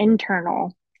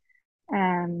 internal.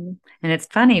 Um, And it's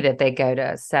funny that they go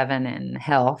to seven in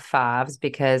health, fives,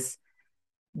 because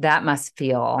that must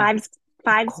feel, fives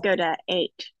fives go to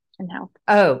eight in health.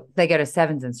 oh, they go to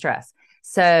sevens in stress.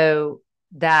 So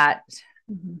that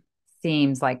Mm-hmm.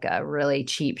 seems like a really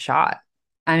cheap shot.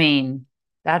 I mean,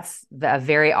 that's a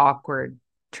very awkward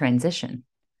transition,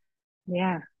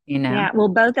 Yeah. you know? Yeah. Well,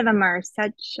 both of them are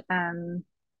such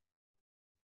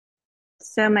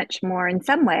so much more in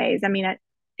some ways. I mean,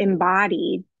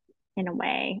 embodied in a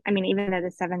way. I mean, even though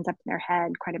the seven's up in their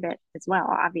head quite a bit as well,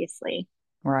 obviously,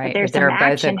 but Right. But there's some they're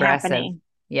both action aggressive. happening.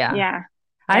 Yeah. Yeah.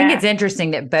 I think it's Yeah.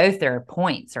 interesting that both their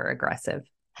points are aggressive.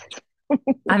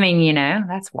 I mean,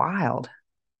 that's wild.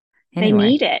 They Anyway,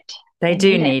 need it. they They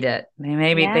do need it. need it.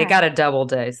 Maybe they Yeah. got a double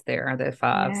dose there, the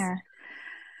fives. Yeah.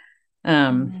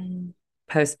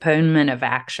 Postponement of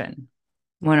action.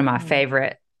 One of my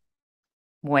favorite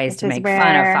ways to make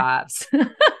fun of fives.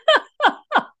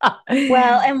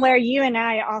 Well, and where you and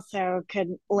I also could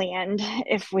land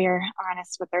if we're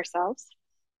honest with ourselves.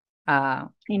 With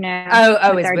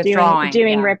withdrawing,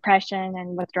 doing repression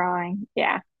and withdrawing.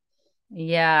 Yeah.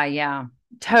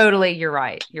 Totally. You're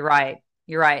right. I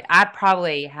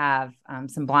probably have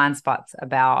some blind spots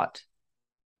about,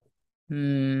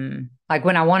 like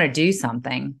when I want to do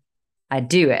something, I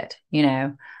do it,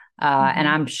 and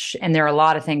and there are a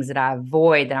lot of things that I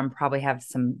avoid that I'm probably have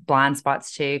some blind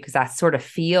spots too, because I sort of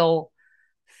feel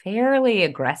fairly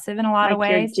aggressive in a lot of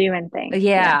ways. You're doing things.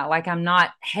 Yeah. Like I'm not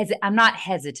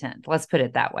hesitant. Let's put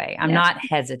it that way. I'm not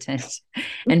hesitant.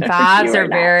 And fives are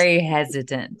very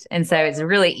hesitant. And so it's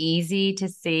really easy to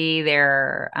see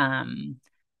their,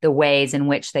 the ways in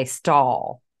which they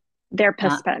stall. Their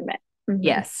postponement.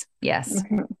 Yes.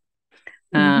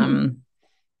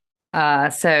 So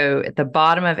at the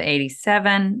bottom of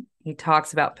 87, he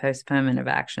talks about postponement of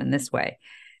action this way.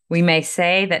 We may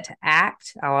say that to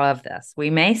act, I love this. We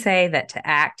may say that to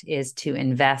act is to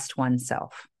invest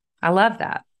oneself. I love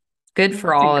that. Good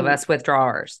for all of us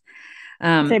withdrawers.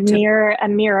 It's a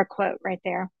mirror quote right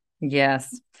there.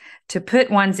 Yes. To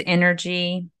put one's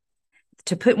energies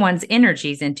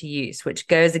into use, which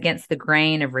goes against the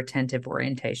grain of retentive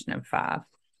orientation of 5.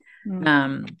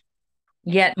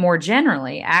 Yet more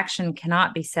generally, action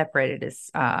cannot be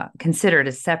considered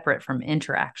as separate from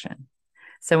interaction.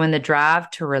 So when the drive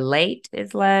to relate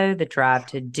is low, the drive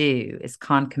to do is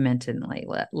concomitantly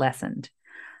lessened.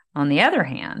 On the other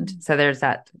hand, so there's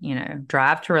that,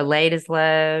 drive to relate is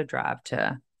low, drive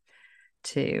to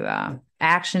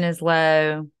action is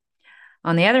low.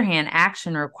 On the other hand,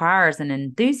 action requires an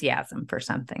enthusiasm for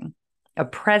something, a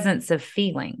presence of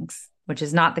feelings, which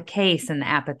is not the case in the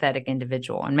apathetic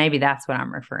individual. And maybe that's what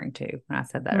I'm referring to when I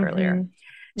said that earlier.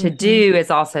 To do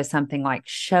is also something like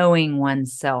showing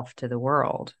oneself to the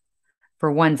world.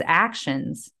 For one's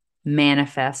actions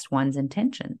manifest one's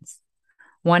intentions.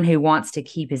 One who wants to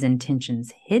keep his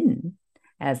intentions hidden,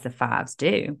 as the fives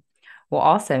do, will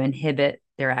also inhibit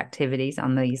their activities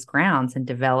on these grounds and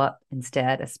develop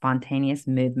instead a spontaneous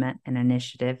movement and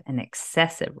initiative and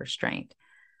excessive restraint.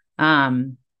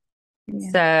 So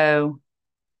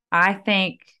I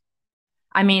think,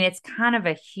 it's kind of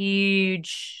a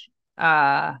huge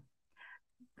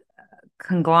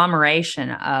conglomeration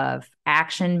of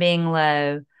action being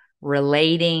low,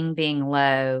 relating being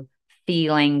low,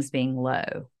 feelings being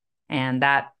low. And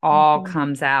that all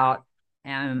comes out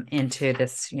into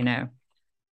this, into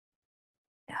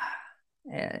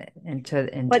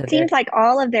what seems like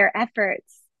all of their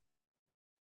efforts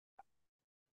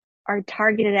are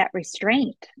targeted at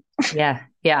restraint. Yeah.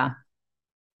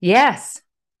 Yes.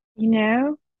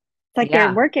 It's like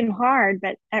they're working hard,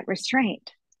 but at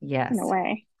restraint. Yes. In a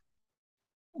way.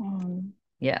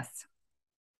 Yes.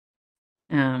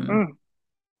 Do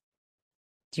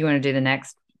you want to do the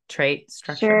next trait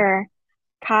structure? Sure.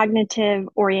 Cognitive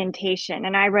orientation.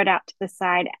 And I wrote out to the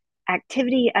side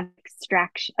activity of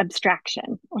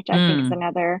abstraction, which I think is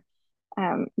another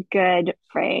good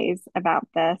phrase about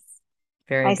this.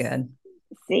 Very good.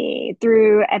 See,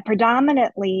 through a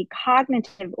predominantly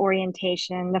cognitive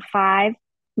orientation, the 5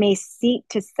 may seek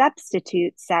to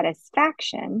substitute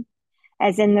satisfaction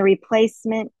as in the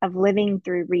replacement of living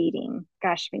through reading.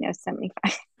 Gosh, we know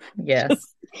 75.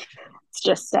 Yes. That's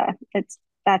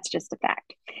just a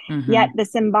fact. Yet the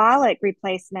symbolic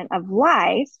replacement of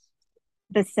life,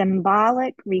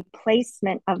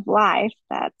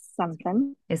 that's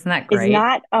something. Isn't that great?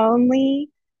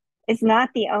 Is not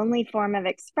the only form of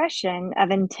expression of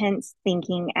intense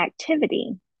thinking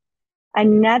activity.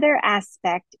 Another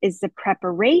aspect is the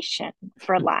preparation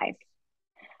for life,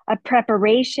 a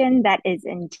preparation that is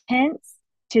intense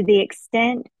to the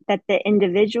extent that the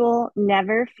individual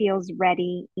never feels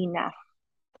ready enough.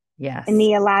 Yes. In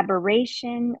the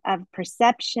elaboration of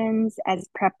perceptions as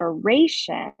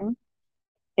preparation,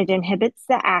 it inhibits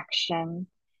the action.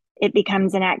 It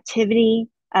becomes an activity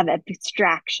of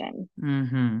abstraction.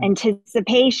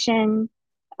 Anticipation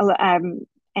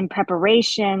and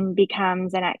preparation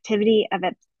becomes an activity of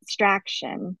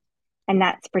abstraction, and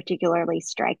that's particularly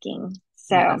striking.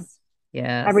 So,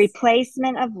 yes. A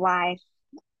replacement of life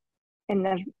in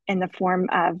the form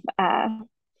of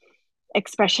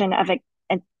expression of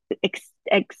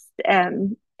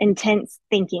intense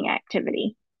thinking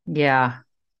activity. Yeah.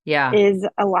 Is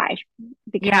a life.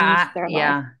 Their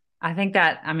life. I think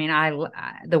that,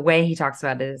 the way he talks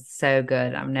about it is so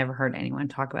good. I've never heard anyone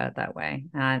talk about it that way.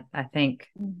 And I think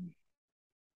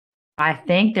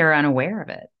they're unaware of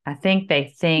it. I think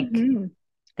they think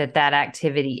that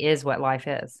activity is what life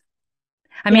is.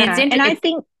 I mean, Yeah. And I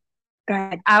think, go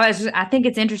ahead. I think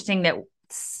it's interesting that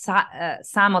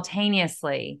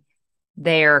simultaneously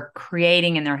they're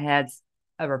creating in their heads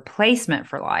a replacement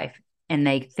for life, and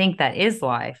they think that is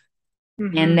life,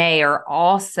 and Mm-hmm. they are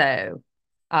also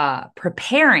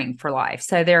preparing for life.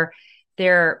 So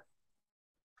they're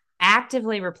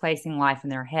actively replacing life in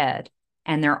their head,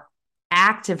 and they're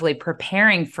actively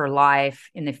preparing for life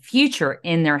in the future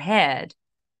in their head.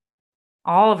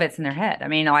 All of it's in their head. I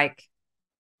mean, like,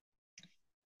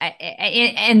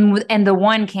 and the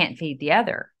one can't feed the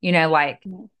other. You know, like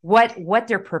what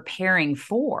they're preparing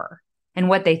for and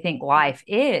what they think life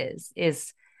is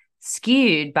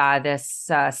skewed by this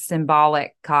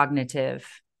symbolic cognitive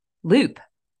loop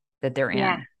that they're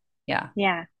Yeah. in. Yeah.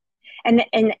 Yeah.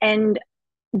 And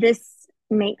this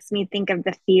makes me think of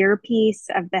the fear piece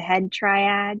of the head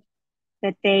triad,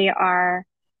 that they are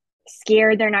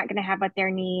scared they're not going to have what they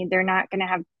need. They're not going to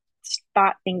have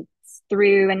thought things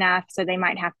through enough. So they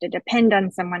might have to depend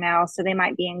on someone else. So they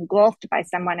might be engulfed by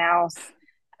someone else,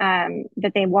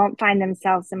 that they won't find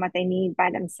themselves in what they need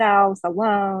by themselves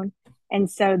alone. And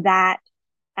so that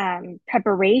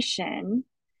preparation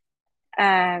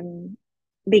um,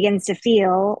 begins to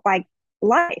feel like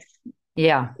life,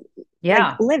 Yeah. like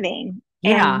Yeah. living.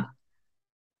 Yeah.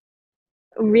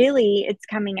 And really, it's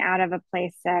coming out of a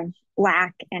place of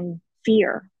lack and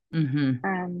fear. Mm-hmm.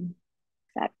 Um,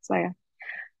 that's why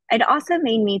it also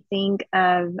made me think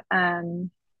of, I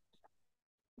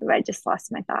just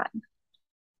lost my thought.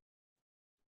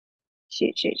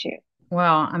 Shoot.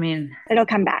 Well, I mean, It'll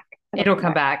come back. It'll it'll come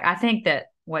come back. back. I think that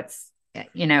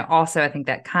also, I think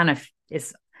that kind of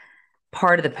is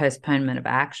part of the postponement of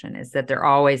action is that they're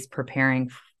always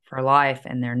preparing for life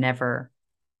and they're never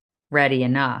ready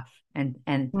enough. And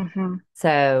Mm-hmm.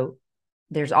 so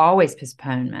there's always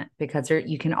postponement because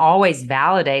you can always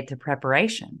validate the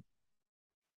preparation.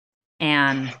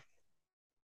 And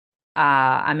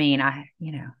I mean,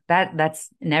 that's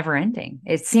never ending.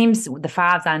 It seems the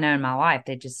fives I know in my life,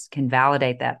 they just can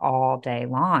validate that all day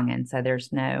long. And so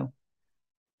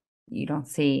you don't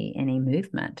see any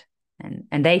movement.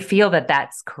 And they feel that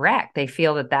that's correct. They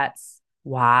feel that that's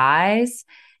wise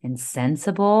and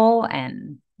sensible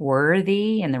and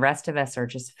worthy. And the rest of us are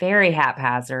just very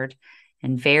haphazard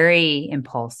and very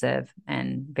impulsive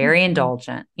and very Mm-hmm.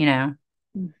 indulgent, you know?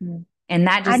 Mm-hmm. And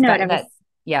that I just, know what I was.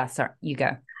 yeah, sorry, you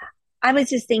go. I was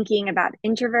just thinking about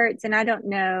introverts, and I don't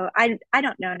know. I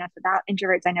don't know enough about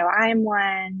introverts. I know I'm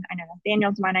one. I know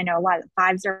Nathaniel's one. I know a lot of the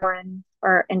fives are one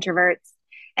or introverts,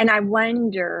 and I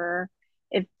wonder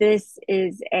if this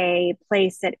is a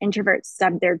place that introverts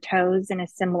stub their toes in a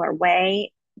similar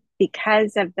way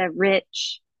because of the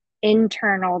rich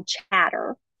internal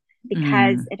chatter,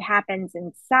 because Mm, it happens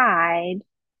inside,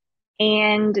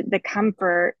 and the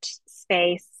comfort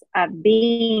space of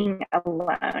being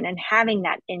alone and having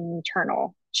that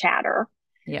internal chatter.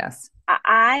 yes.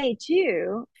 I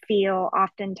too feel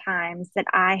oftentimes that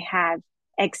I have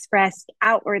expressed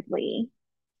outwardly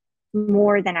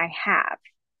more than I have,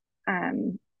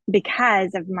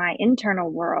 because of my internal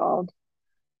world.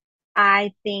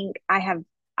 I think I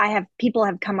have people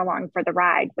have come along for the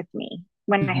ride with me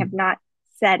when I have Mhm. not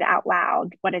said out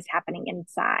loud what is happening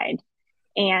inside.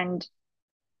 And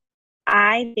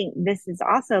I think this is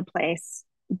also a place,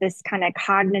 this kind of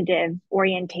cognitive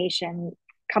orientation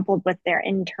coupled with their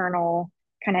internal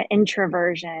kind of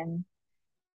introversion,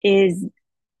 is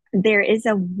there is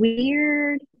a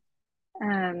weird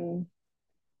um,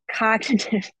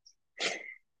 cognitive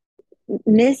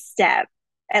misstep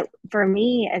for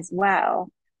me as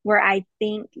well, where I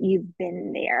think you've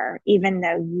been there, even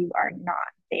though you are not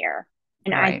there.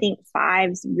 And I Right. think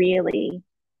fives really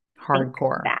think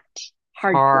Hardcore. that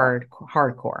hardcore.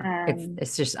 Hardcore. Um,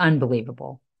 It's just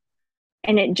unbelievable.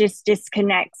 and it just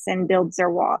disconnects and builds their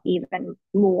wall even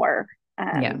more,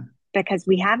 Yeah. because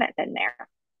we haven't been there,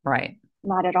 Right.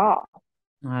 not at all.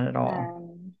 Not at all.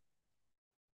 um,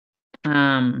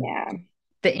 Um, yeah.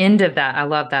 the end of that, I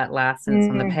love that last sentence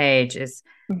on the Mm-hmm. page is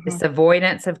this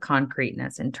avoidance of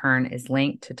concreteness in turn is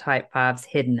linked to type five's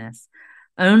hiddenness.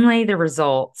 Only the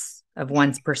results of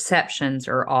one's perceptions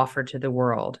are offered to the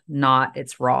world, not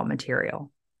its raw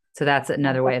material. So that's Not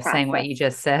another the way of saying what you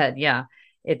process. just said. Yeah.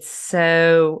 It's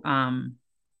so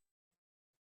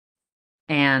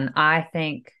and I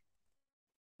think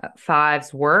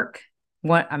fives work.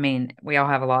 I mean, we all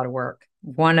have a lot of work.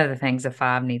 One of the things a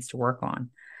five needs to work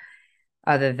on,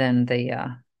 other than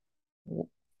the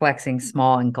flexing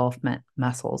small engulfment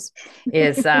muscles,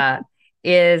 is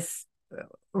is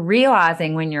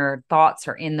realizing when your thoughts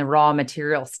are in the raw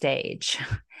material stage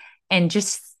and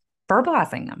just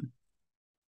verbalizing them.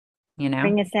 you know,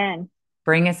 Bring us in.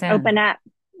 bring us in. Open up.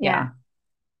 Yeah.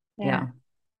 Yeah. Yeah.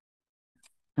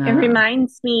 Yeah. It Uh,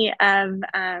 reminds me of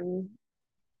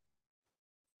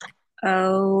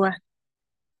oh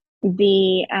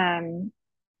the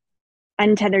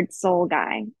Untethered Soul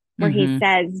guy, where he mm-hmm.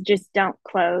 says just don't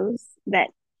close, that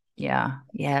Yeah.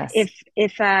 Yes. if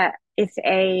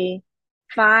a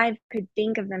five could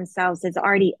think of themselves as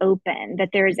already open, that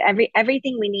there is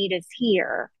everything we need is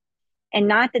here, and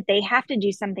not that they have to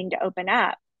do something to open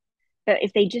up, but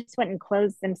if they just wouldn't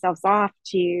close themselves off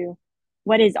to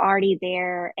what is already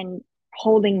there and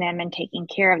holding them and taking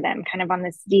care of them kind of on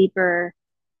this deeper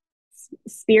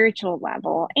spiritual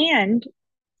level, and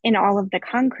in all of the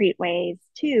concrete ways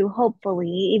too, hopefully,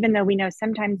 even though we know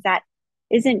sometimes that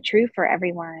isn't true for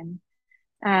everyone.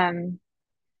 um,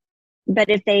 but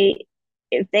if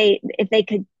they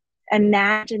could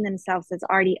imagine themselves as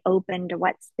already open to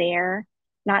what's there,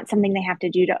 not something they have to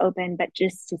do to open, but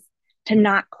just to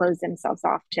not close themselves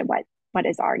off to what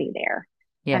is already there,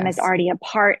 Yes. is already a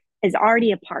part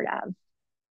of.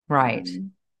 Right.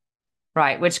 um,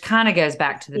 Right. Which kind of goes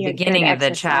back to the be a good beginning of the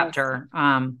exercise. chapter,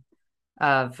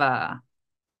 of, the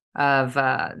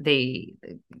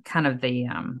kind of the,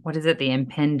 what is it? The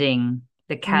impending,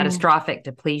 the Mm, catastrophic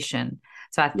depletion.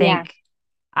 So yeah.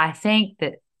 I think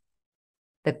that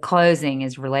the closing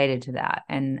is related to that.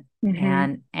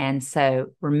 Mm-hmm. And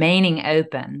so remaining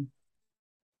open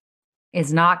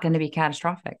is not going to be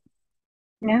catastrophic.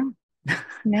 No,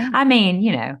 no. I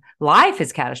mean, life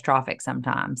is catastrophic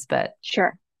sometimes, but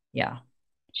Sure. yeah.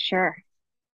 Sure.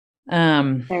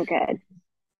 Um, So good.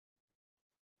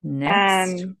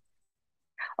 next. um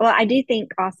well, I do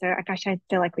think also, gosh, I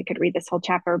feel like we could read this whole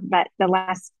chapter, but the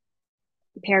last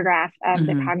paragraph of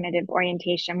the Mm-hmm. cognitive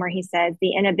orientation, where he says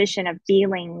the inhibition of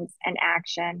feelings and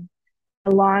action,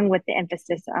 along with the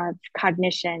emphasis of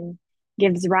cognition,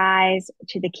 gives rise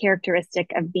to the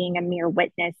characteristic of being a mere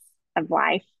witness of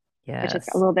life, which is a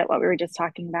Yes. little bit what we were just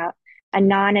talking about, a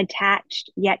non attached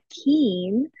yet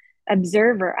keen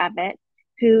observer of it,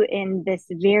 who in this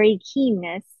very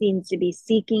keenness seems to be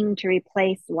seeking to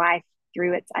replace life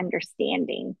through its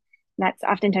understanding. And that's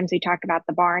oftentimes we talk about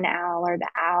the barn owl, or the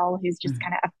owl who's just Mm-hmm.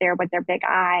 kind of up there with their big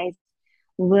eyes,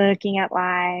 looking at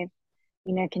life,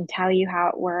 can tell you how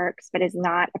it works, but is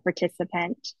not a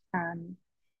participant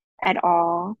at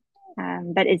all,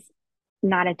 but is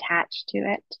not attached to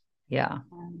it. Yeah.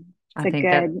 It's I think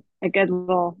that, a good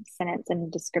little sentence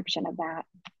and description of that.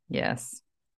 yes.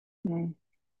 Mm.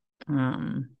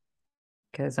 Um,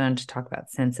 goes on to talk about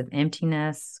sense of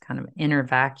emptiness, kind of inner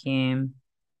vacuum,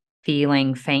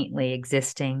 feeling faintly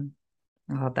existing.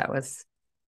 I thought that was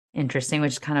interesting,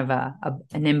 which is kind of a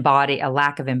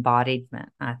lack of embodiment,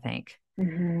 I think.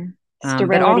 Mm-hmm. But all,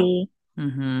 Sterility.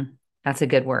 that's a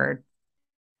good word.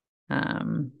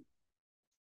 Um,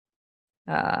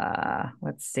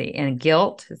 let's see. And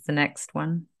guilt is the next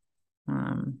one.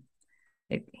 Um,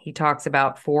 he talks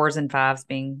about fours and fives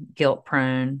being guilt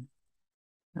prone.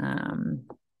 Um,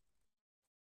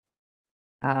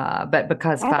 but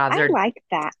because fives I are, like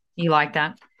that. you like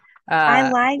that? I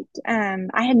Uh, liked,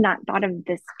 I had not thought of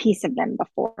this piece of them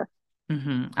before.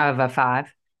 of a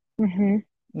five. Mm-hmm.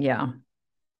 Yeah.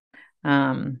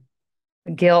 Um,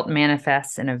 guilt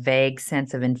manifests in a vague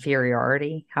sense of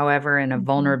inferiority, however, in a Mm-hmm.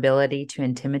 vulnerability to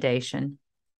intimidation,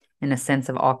 in a sense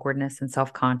of awkwardness and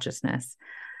self consciousness.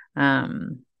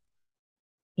 Um,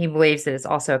 he believes that it's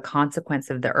also a consequence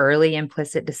of the early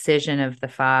implicit decision of the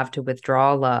five to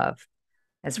withdraw love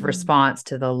as a Mm-hmm. response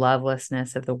to the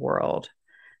lovelessness of the world.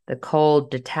 The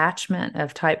cold detachment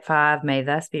of type 5 may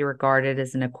thus be regarded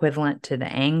as an equivalent to the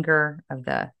anger of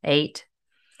the 8,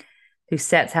 who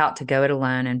sets out to go it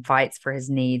alone and fights for his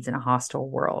needs in a hostile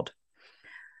world.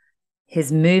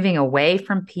 His moving away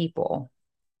from people,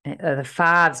 the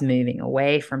 5's moving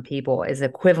away from people, is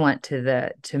equivalent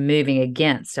to moving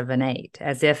against of an 8,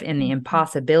 as if in the Mm-hmm.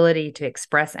 impossibility to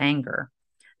express anger,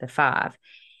 the 5,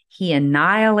 he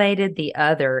annihilated the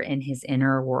other in his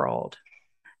inner world.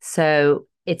 So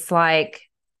it's like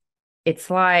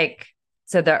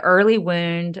so the early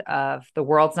wound of the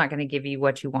world's not going to give you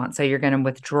what you want, so you're going to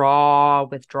withdraw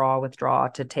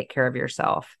to take care of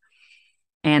yourself,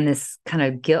 and this kind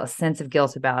of guilt, sense of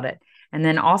guilt about it, and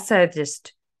then also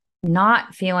just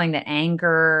not feeling that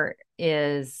anger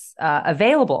is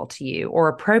available to you or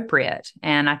appropriate.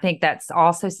 And I think that's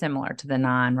also similar to the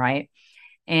 9, right?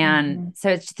 And Mm-hmm. so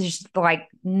it's there's like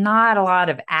not a lot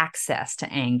of access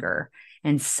to anger.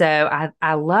 And so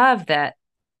I love that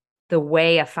the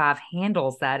way a 5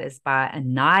 handles that is by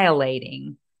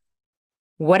annihilating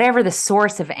whatever the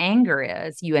source of anger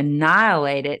is, you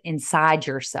annihilate it inside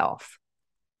yourself.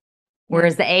 Yeah.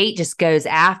 Whereas the 8 just goes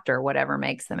after whatever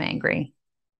makes them angry.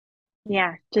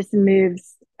 Yeah. Just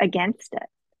moves against it.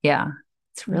 Yeah.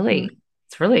 It's Mm-hmm.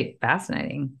 really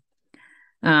fascinating.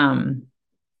 Um,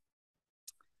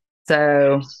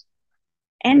 so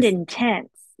And this, intense.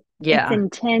 It's yeah,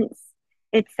 intense.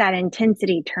 It's that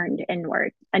intensity turned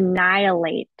inward.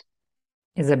 Annihilate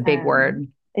is a big um, word.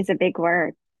 is a big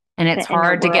word. And The it's inner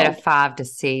hard to get a world. 5 to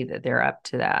see that they're up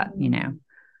to that, Mm,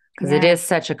 because it yeah. is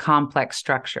such a complex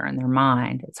structure in their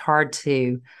mind. It's hard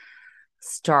to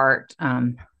start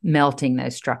melting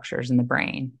those structures in the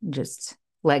brain, just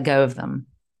let go of them.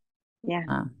 Yeah.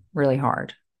 Really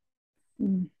hard.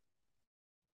 Mm,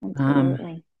 Um,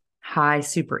 absolutely. high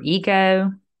super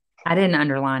ego. I didn't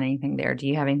underline anything there. Do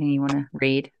you have anything you want to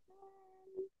read?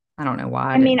 I don't know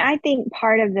why I I mean, didn't. I think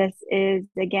part of this is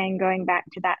again going back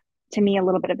to that, to me, a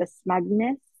little bit of a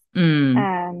smugness. Mm,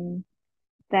 Um,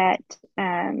 that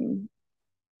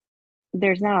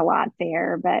there's not a lot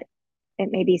there, but it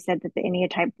may be said that the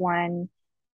Enneatype one,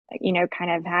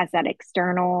 kind of has that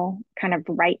external kind of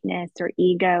rightness or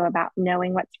ego about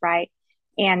knowing what's right.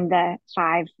 And the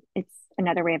 5, it's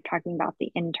another way of talking about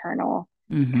the internal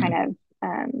kind hmm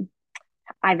of,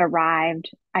 I've arrived,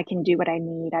 I can do what I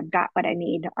need, I've got what I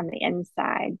need on the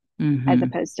inside, hmm as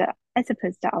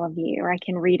opposed to all of you, or I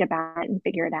can read about it and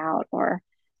figure it out, or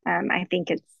I think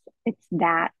it's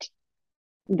that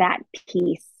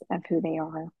piece of who they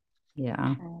are.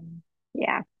 Yeah.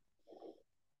 Yeah.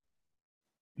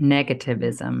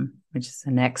 Negativism, which is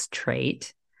the next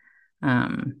trait.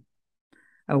 Um,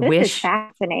 a This is wish.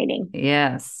 fascinating.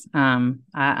 Yes. I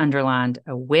underlined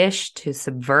a wish to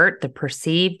subvert the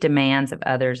perceived demands of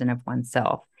others and of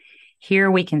oneself. Here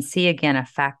we can see again a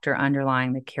factor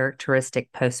underlying the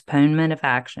characteristic postponement of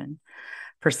action.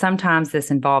 For sometimes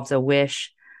this involves a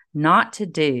wish not to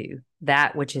do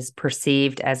that which is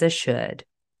perceived as a should,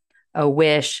 a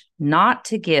wish not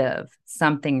to give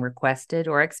something requested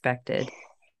or expected,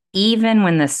 even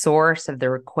when the source of the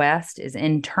request is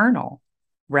internal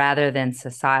rather than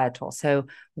societal. So,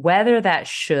 whether that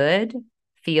should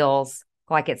feels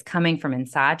like it's coming from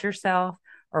inside yourself,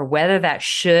 or whether that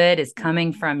should is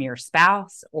coming from your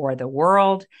spouse or the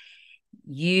world,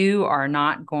 you are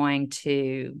not going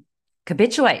to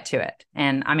capitulate to it.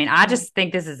 And I mean, I Yeah. just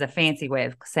think this is a fancy way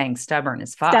of saying stubborn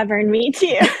as fuck. Stubborn, me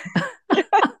too.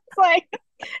 It's like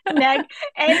neg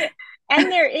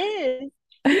and there is,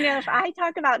 if I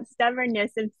talk about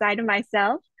stubbornness inside of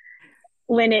myself,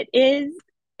 when it is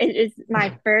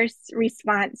my first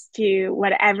response to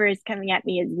whatever is coming at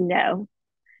me is no.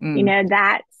 Mm.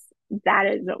 That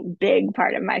is a big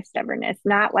part of my stubbornness.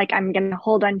 Not like I'm going to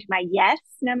hold on to my yes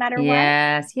no matter what,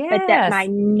 Yes, but that my yes,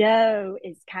 no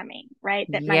is coming, right?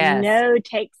 That my yes. no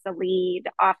takes the lead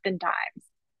oftentimes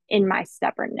in my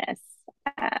stubbornness.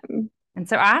 And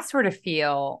so I sort of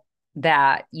feel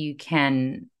that you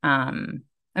can, I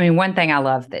mean, one thing I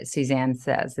love that Suzanne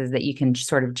says is that you can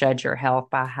sort of judge your health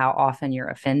by how often you're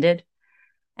offended.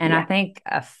 And I Yeah. think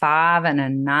a 5 and a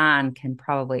 9 can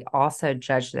probably also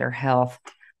judge their health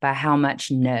by how much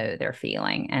no they're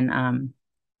feeling. And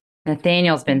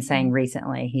Nathaniel's been saying Mm-hmm.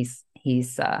 recently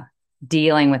he's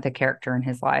dealing with a character in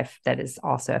his life that is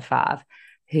also a 5,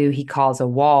 who he calls a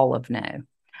wall of no.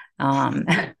 Um,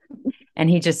 and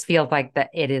he just feels like that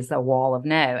it is a wall of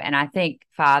no. And I think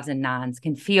 5s and 9s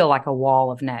can feel like a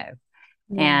wall of no.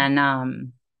 Yeah.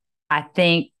 And I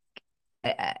think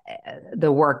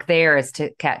the work there is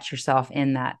to catch yourself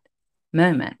in that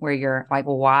moment where you're like,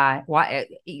 well, why?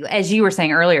 As you were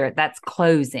saying earlier, that's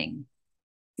closing.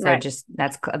 So Right. just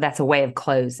that's a way of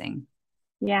closing.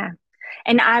 Yeah.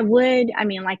 And I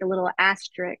mean, like a little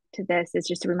asterisk to this is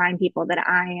just to remind people that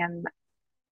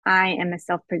I am a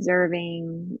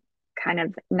self-preserving kind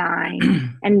of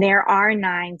 9. And there are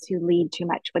 9s who lead too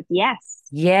much with yes,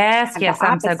 Yes, have the yes,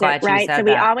 I'm so opposite, glad you right? So said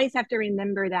we that. always have to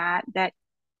remember that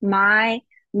my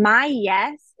my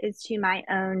yes is to my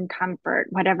own comfort,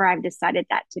 whatever I've decided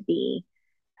that to be.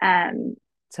 Um,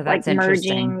 So like that's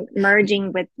interesting.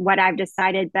 merging with what I've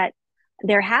decided. But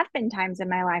there have been times in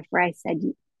my life where I said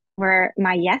where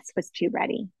my yes was too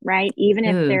ready, right? Even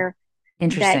if Ooh, they're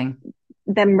that interesting.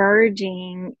 the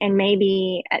merging, and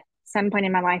maybe at some point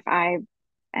in my life I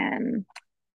um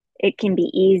it can be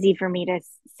easy for me to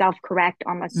self-correct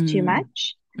almost too Mm,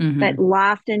 much. But hmm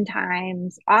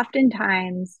oftentimes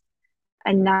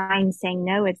a 9 saying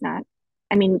no is not,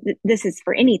 I mean, this is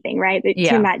for anything, right? Too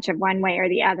Yeah. much of one way or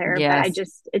the other. But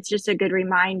Yes. it's just a good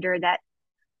reminder that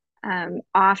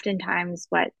oftentimes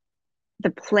what the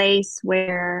place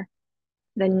where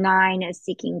the 9 is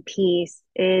seeking peace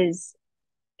is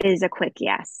a quick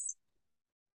yes,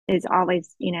 is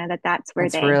always, that's where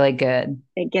That's really good.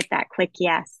 they get that quick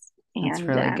yes. That's And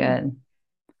really good.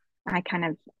 I kind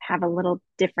of have a little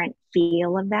different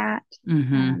feel of that,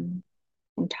 Mm-hmm.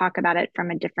 and talk about it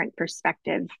from a different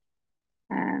perspective.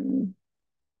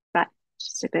 But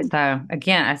just a good. So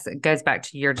again, it goes back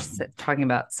to your just talking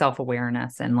about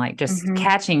self-awareness and like just Hmm.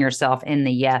 catching yourself in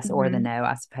the yes or the Hmm. no,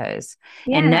 I suppose.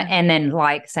 Yeah, And then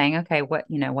like saying, okay, what's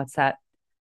that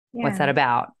yeah.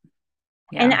 about?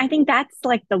 And Yeah. I think that's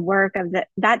like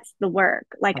that's the work.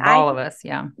 Like Of all of us.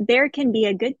 Yeah. there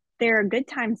are good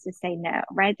times to say no,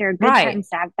 right? There are good Right. times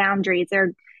to have boundaries.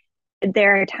 There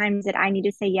are times that I need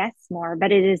to say yes more,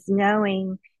 but it is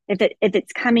knowing if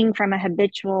it's coming from a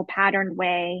habitual patterned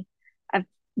way of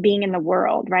being in the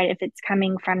world, right? If it's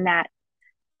coming from that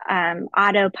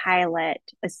autopilot,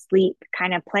 asleep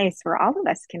kind of place where all of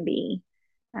us can be.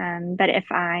 But if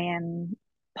I am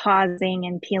pausing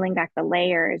and peeling back the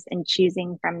layers and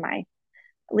choosing from my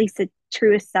at least the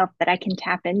truest self that I can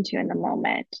tap into in the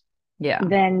moment, Yeah.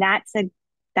 then that's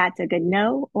a good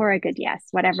no or a good yes,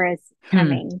 whatever is Hmm.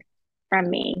 coming from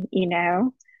me, you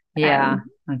know. Yeah. Um,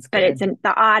 That's but good. it's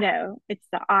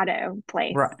the auto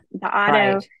place, Right. the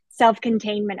auto Right.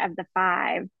 self-containment of the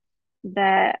five,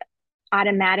 the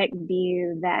automatic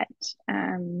view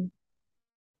um,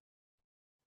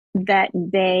 that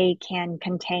they can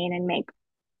contain and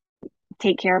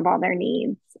take care of all their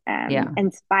needs. Yeah.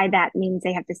 And by that means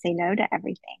they have to say no to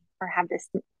everything or have this,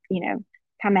 you know,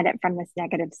 come at it from this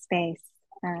negative space.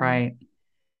 Um, Right.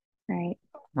 right.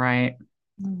 Right.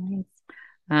 Nice.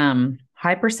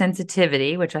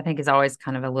 Hypersensitivity, which I think is always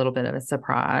kind of a little bit of a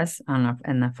surprise on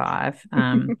in the five.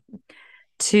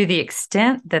 To the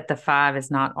extent that the five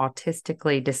is not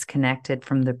autistically disconnected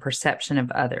from the perception of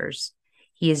others,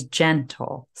 he is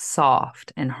gentle,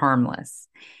 soft, and harmless.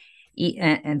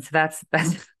 And so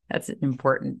that's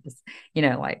important.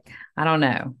 Like I don't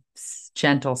know,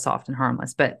 gentle, soft, and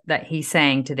harmless, but that he's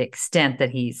saying to the extent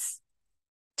that he's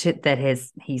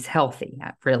healthy,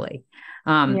 really.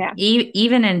 Yeah.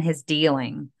 Even in his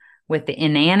dealing with the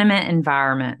inanimate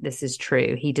environment, this is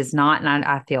true. He does not, and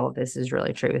I feel this is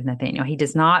really true with Nathaniel. He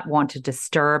does not want to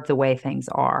disturb the way things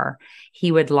are.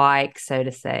 He would like, so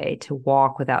to say, to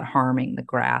walk without harming the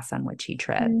grass on which he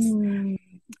treads. Mm,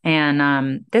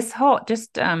 And this whole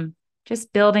just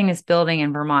building this building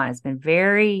in Vermont has been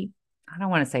very, I don't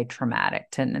want to say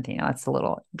traumatic to Nathaniel. That's a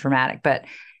little dramatic, but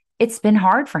it's been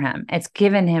hard for him. It's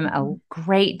given him a mhm.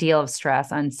 great deal of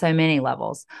stress on so many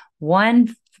levels.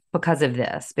 One, because of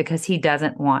this, because he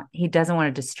doesn't want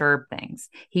to disturb things.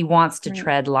 He wants to Right.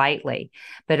 tread lightly,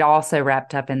 but also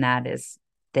wrapped up in that is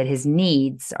that his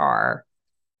needs are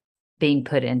being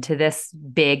put into this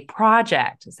big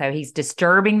project. So he's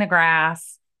disturbing the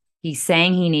grass. He's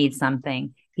saying he needs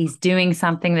something. He's doing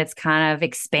something that's kind of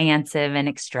expansive and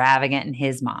extravagant in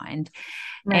his mind.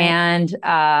 Right. And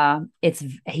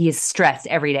he is stressed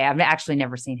every day. I've actually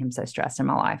never seen him so stressed in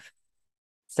my life.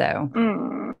 So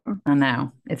Mm, I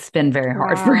know it's been very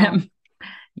hard for wow. him.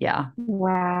 Yeah,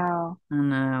 Wow. I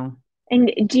know.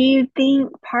 And do you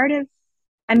think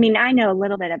I mean, I know a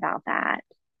little bit about that,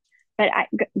 but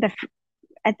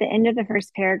at the end of the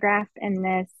first paragraph in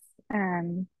this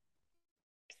um,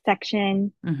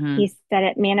 section, Mm-hmm. he said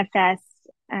it manifests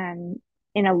um,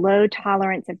 in a low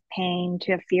tolerance of pain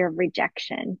to a fear of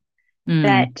rejection. Mm,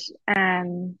 That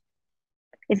um,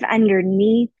 if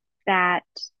underneath that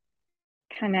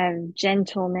kind of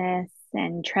gentleness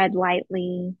and tread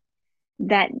lightly,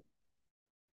 that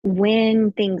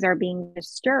when things are being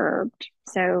disturbed,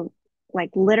 so like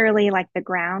literally, like the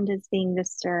ground is being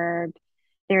disturbed,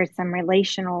 there's some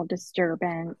relational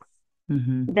disturbance,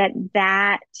 mm-hmm.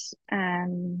 that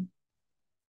um,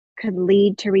 could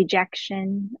lead to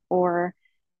rejection, or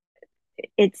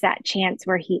it's that chance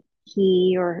where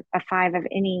he or a five of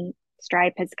any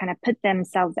stripe has kind of put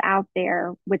themselves out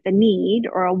there with a need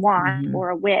or a want Mm-hmm. or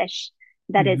a wish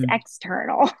that is Mm-hmm.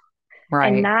 external and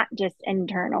Right. not just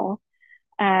internal.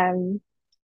 um,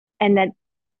 and that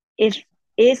if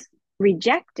if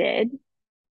rejected,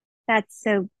 that's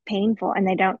so painful, and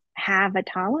they don't have a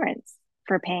tolerance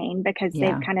for pain because they've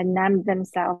Yeah. kind of numbed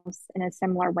themselves in a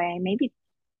similar way, maybe,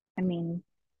 I mean,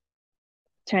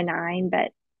 to a nine.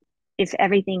 But if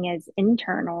everything is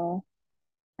internal,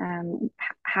 um,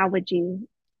 how would you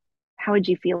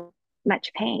feel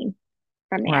much pain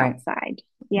from the Right. outside?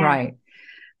 Yeah. Right.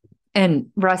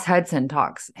 And Russ Hudson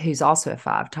who's also a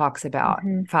five, talks about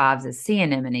Mm-hmm. fives as sea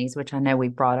anemones, which I know we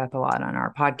brought up a lot on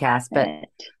our podcast. But It.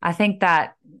 I think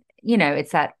that,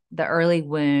 it's that the early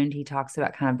wound. He talks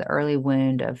about kind of the early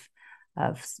wound of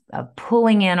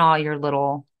pulling in all your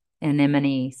little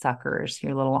anemone suckers,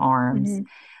 your little arms, Mm-hmm.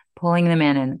 pulling them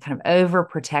in and kind of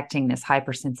overprotecting this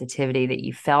hypersensitivity that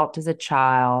you felt as a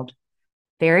child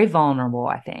very vulnerable,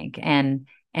 I think, and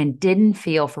didn't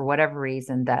feel for whatever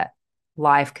reason that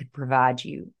life could provide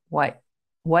you what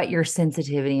your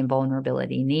sensitivity and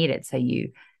vulnerability needed. So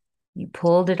you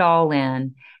pulled it all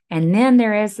in. And then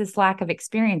there is this lack of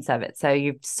experience of it. So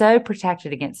you're so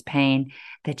protected against pain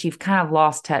that you've kind of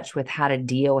lost touch with how to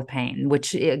deal with pain,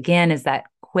 which again is that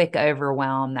quick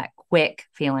overwhelm, that quick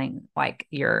feeling like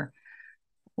you're,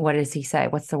 what does he say?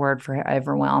 What's the word for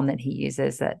overwhelm that he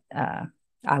uses that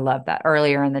I love that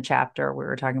earlier in the chapter we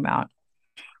were talking about.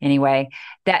 Anyway,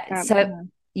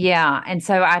 yeah. And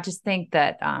so I just think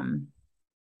that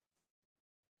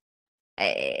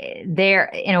there,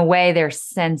 in a way, their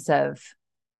sense of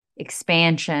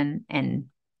expansion and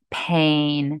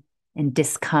pain and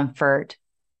discomfort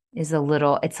is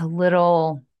it's a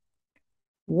little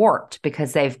warped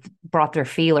because they've brought their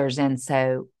feelers in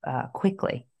so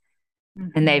quickly. Mm-hmm.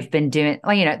 And they've been doing,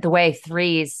 well, the way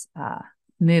threes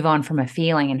move on from a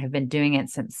feeling and have been doing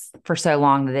it for so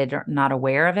long that they're not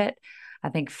aware of it. I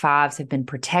think fives have been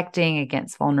protecting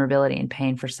against vulnerability and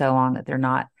pain for so long that they're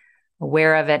not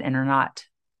aware of it and are not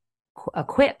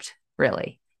equipped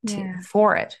really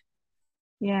for it.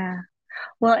 Yeah.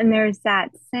 Well, and there's that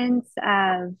sense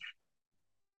of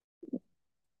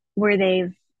where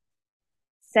they've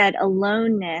said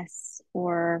aloneness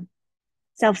or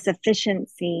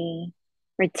self-sufficiency,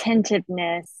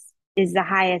 retentiveness is the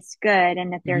highest good,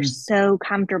 and that they're so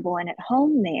comfortable and at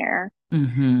home there.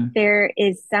 There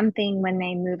is something when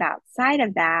they move outside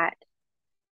of that,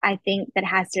 I think, that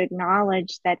has to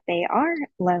acknowledge that they are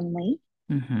lonely,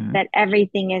 that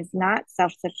everything is not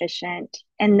self-sufficient,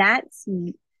 and that's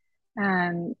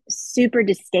super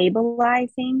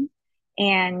destabilizing.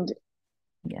 And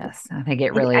yes, I think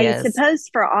it really is. I suppose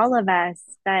for all of us,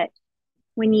 that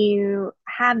when you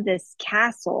have this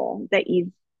castle that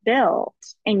you've built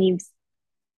and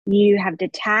you have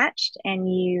detached,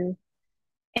 and you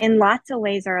in lots of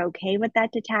ways are okay with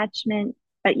that detachment,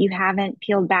 but you haven't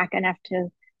peeled back enough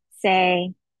to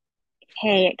say,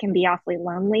 hey, it can be awfully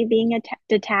lonely being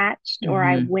detached, or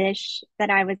I wish that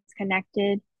I was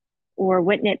connected, or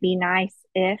wouldn't it be nice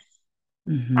if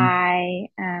I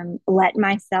let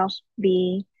myself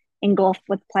be engulfed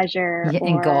with pleasure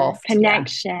or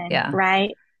connection,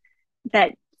 right?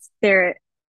 That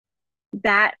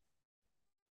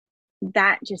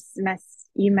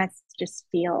you must just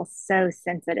feel so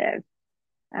sensitive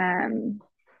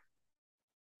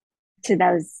to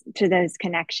those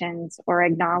connections or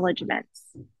acknowledgments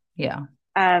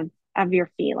of your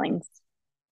feelings.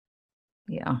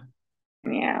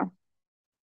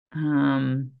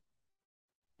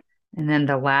 And then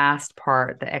the last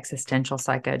part, the existential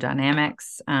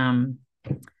psychodynamics,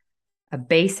 a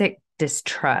basic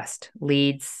distrust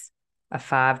leads a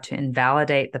five to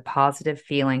invalidate the positive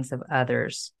feelings of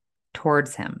others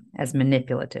towards him as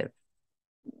manipulative.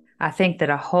 I think that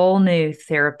a whole new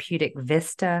therapeutic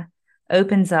vista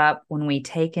opens up when we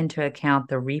take into account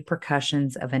the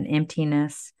repercussions of an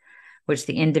emptiness which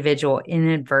the individual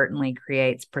inadvertently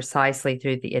creates precisely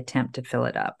through the attempt to fill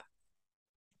it up.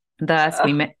 Thus,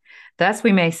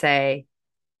 we may say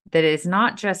that it is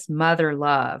not just mother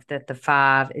love that the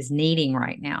five is needing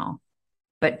right now,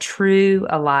 but true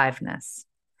aliveness,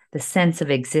 the sense of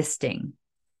existing,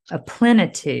 a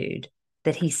plenitude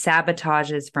that he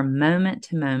sabotages from moment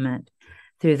to moment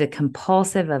through the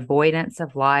compulsive avoidance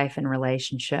of life and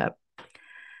relationship.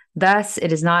 Thus,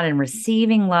 it is not in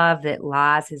receiving love that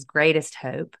lies his greatest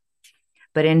hope,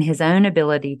 but in his own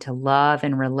ability to love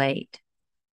and relate.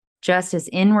 Just as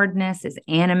inwardness is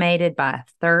animated by a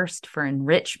thirst for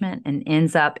enrichment and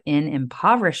ends up in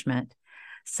impoverishment,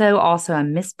 so also a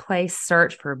misplaced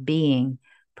search for being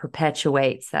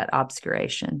perpetuates that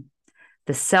obscuration.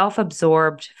 The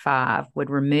self-absorbed five would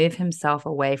remove himself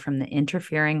away from the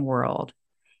interfering world,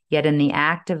 yet in the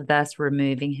act of thus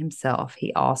removing himself,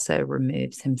 he also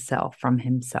removes himself from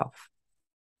himself.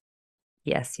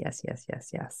 Yes.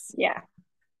 Yeah.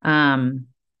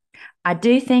 I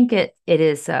do think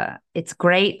it's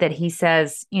great that he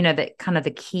says, that kind of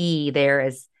the key there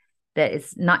is that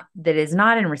is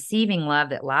not in receiving love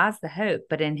that lies the hope,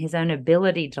 but in his own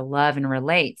ability to love and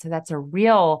relate. So that's a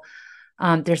real,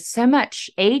 there's so much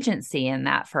agency in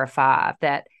that for a five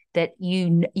that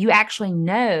you actually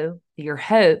know your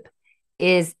hope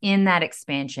is in that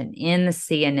expansion, in the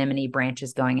sea anemone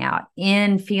branches going out,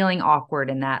 in feeling awkward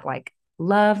in that like,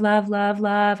 love.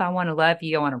 I want to love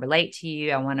you. I want to relate to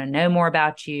you. I want to know more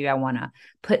about you. I want to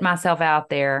put myself out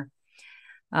there.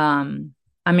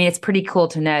 It's pretty cool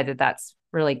to know that that's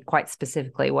really quite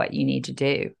specifically what you need to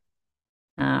do.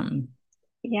 You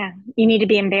need to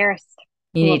be embarrassed.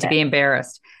 You need to be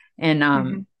embarrassed.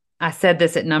 And I said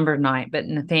this at number night, but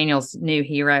Nathaniel's new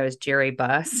hero is Jerry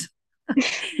Buss.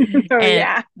 Oh And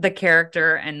yeah. the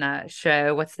character and the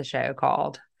show, what's the show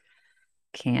called?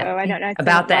 Can't Oh, I don't know. I still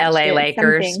about haven't the watched LA it.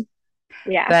 Lakers. Something.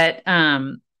 Yeah. But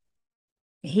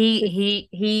he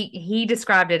It's, he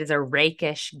described it as a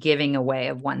rakish giving away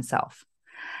of oneself.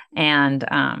 And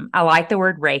I like the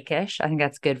word rakish. I think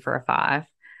that's good for a 5.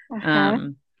 uh-huh.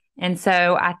 And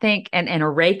so I think and a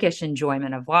rakish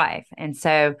enjoyment of life. And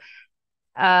so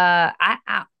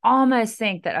I almost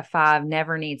think that a 5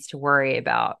 never needs to worry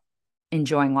about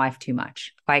enjoying life too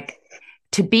much. Like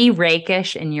to be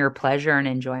rakish in your pleasure and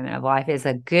enjoyment of life is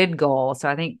a good goal. So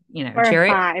I think, For a Jerry,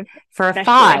 5, for a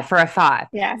especially. 5.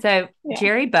 Yeah. So Yeah.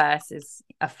 Jerry Buss is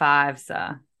a 5's,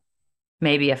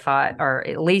 maybe a 5, or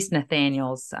at least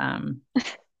Nathaniel's,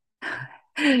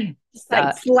 Just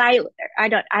like slight,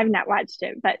 I've not watched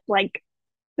it, but like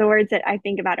the words that I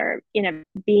think about are,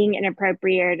 being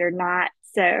inappropriate or not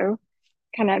so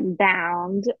kind of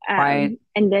bound. right,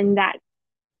 And then that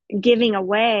giving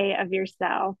away of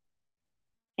yourself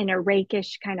in a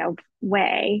rakish kind of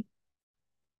way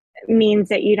means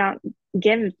that you don't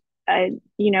give a,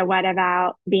 what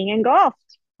about being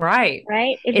engulfed, right.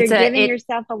 right? If It's you're a, giving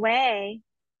yourself away,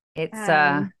 it's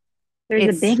there's a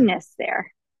it's, bigness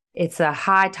there. it's a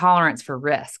high tolerance for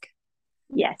risk.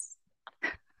 Yes.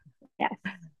 Yes.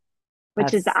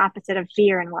 Which is the That's, opposite of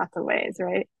fear in lots of ways,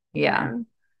 right? yeah. Um,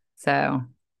 So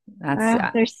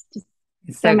that's, there's just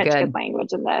it's so so much good good.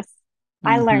 language in this.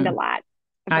 I learned a Hmm. lot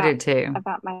I about did too.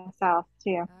 myself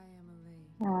too.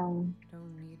 Um,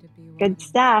 Good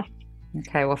stuff.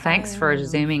 Okay. Well, thanks for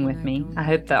zooming with me. I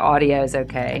hope the audio is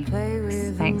okay.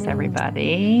 Thanks,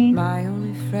 everybody. My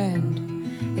only friend.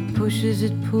 It pushes,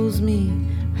 it pulls me.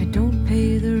 I don't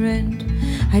pay the rent.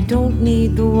 I don't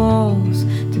need the walls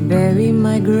to bury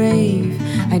my grave.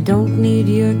 I don't need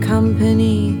your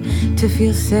company to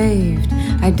feel saved.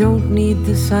 I don't need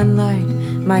the sunlight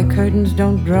my curtains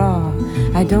don't draw.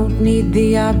 I don't need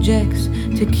the objects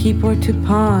to keep or to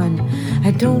pawn.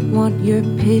 I don't want your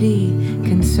pity,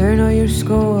 concern, or your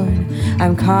scorn.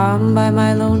 I'm calm by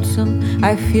my lonesome,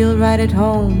 I feel right at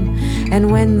home.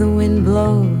 And when the wind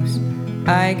blows,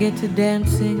 I get to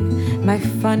dancing. My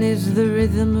fun is the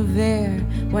rhythm of air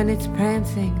when it's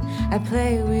prancing. I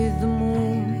play with the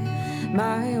moon,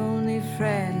 my only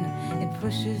friend. It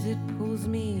pushes, it pulls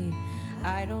me.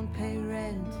 I don't pay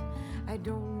rent. I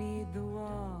don't need the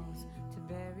wall.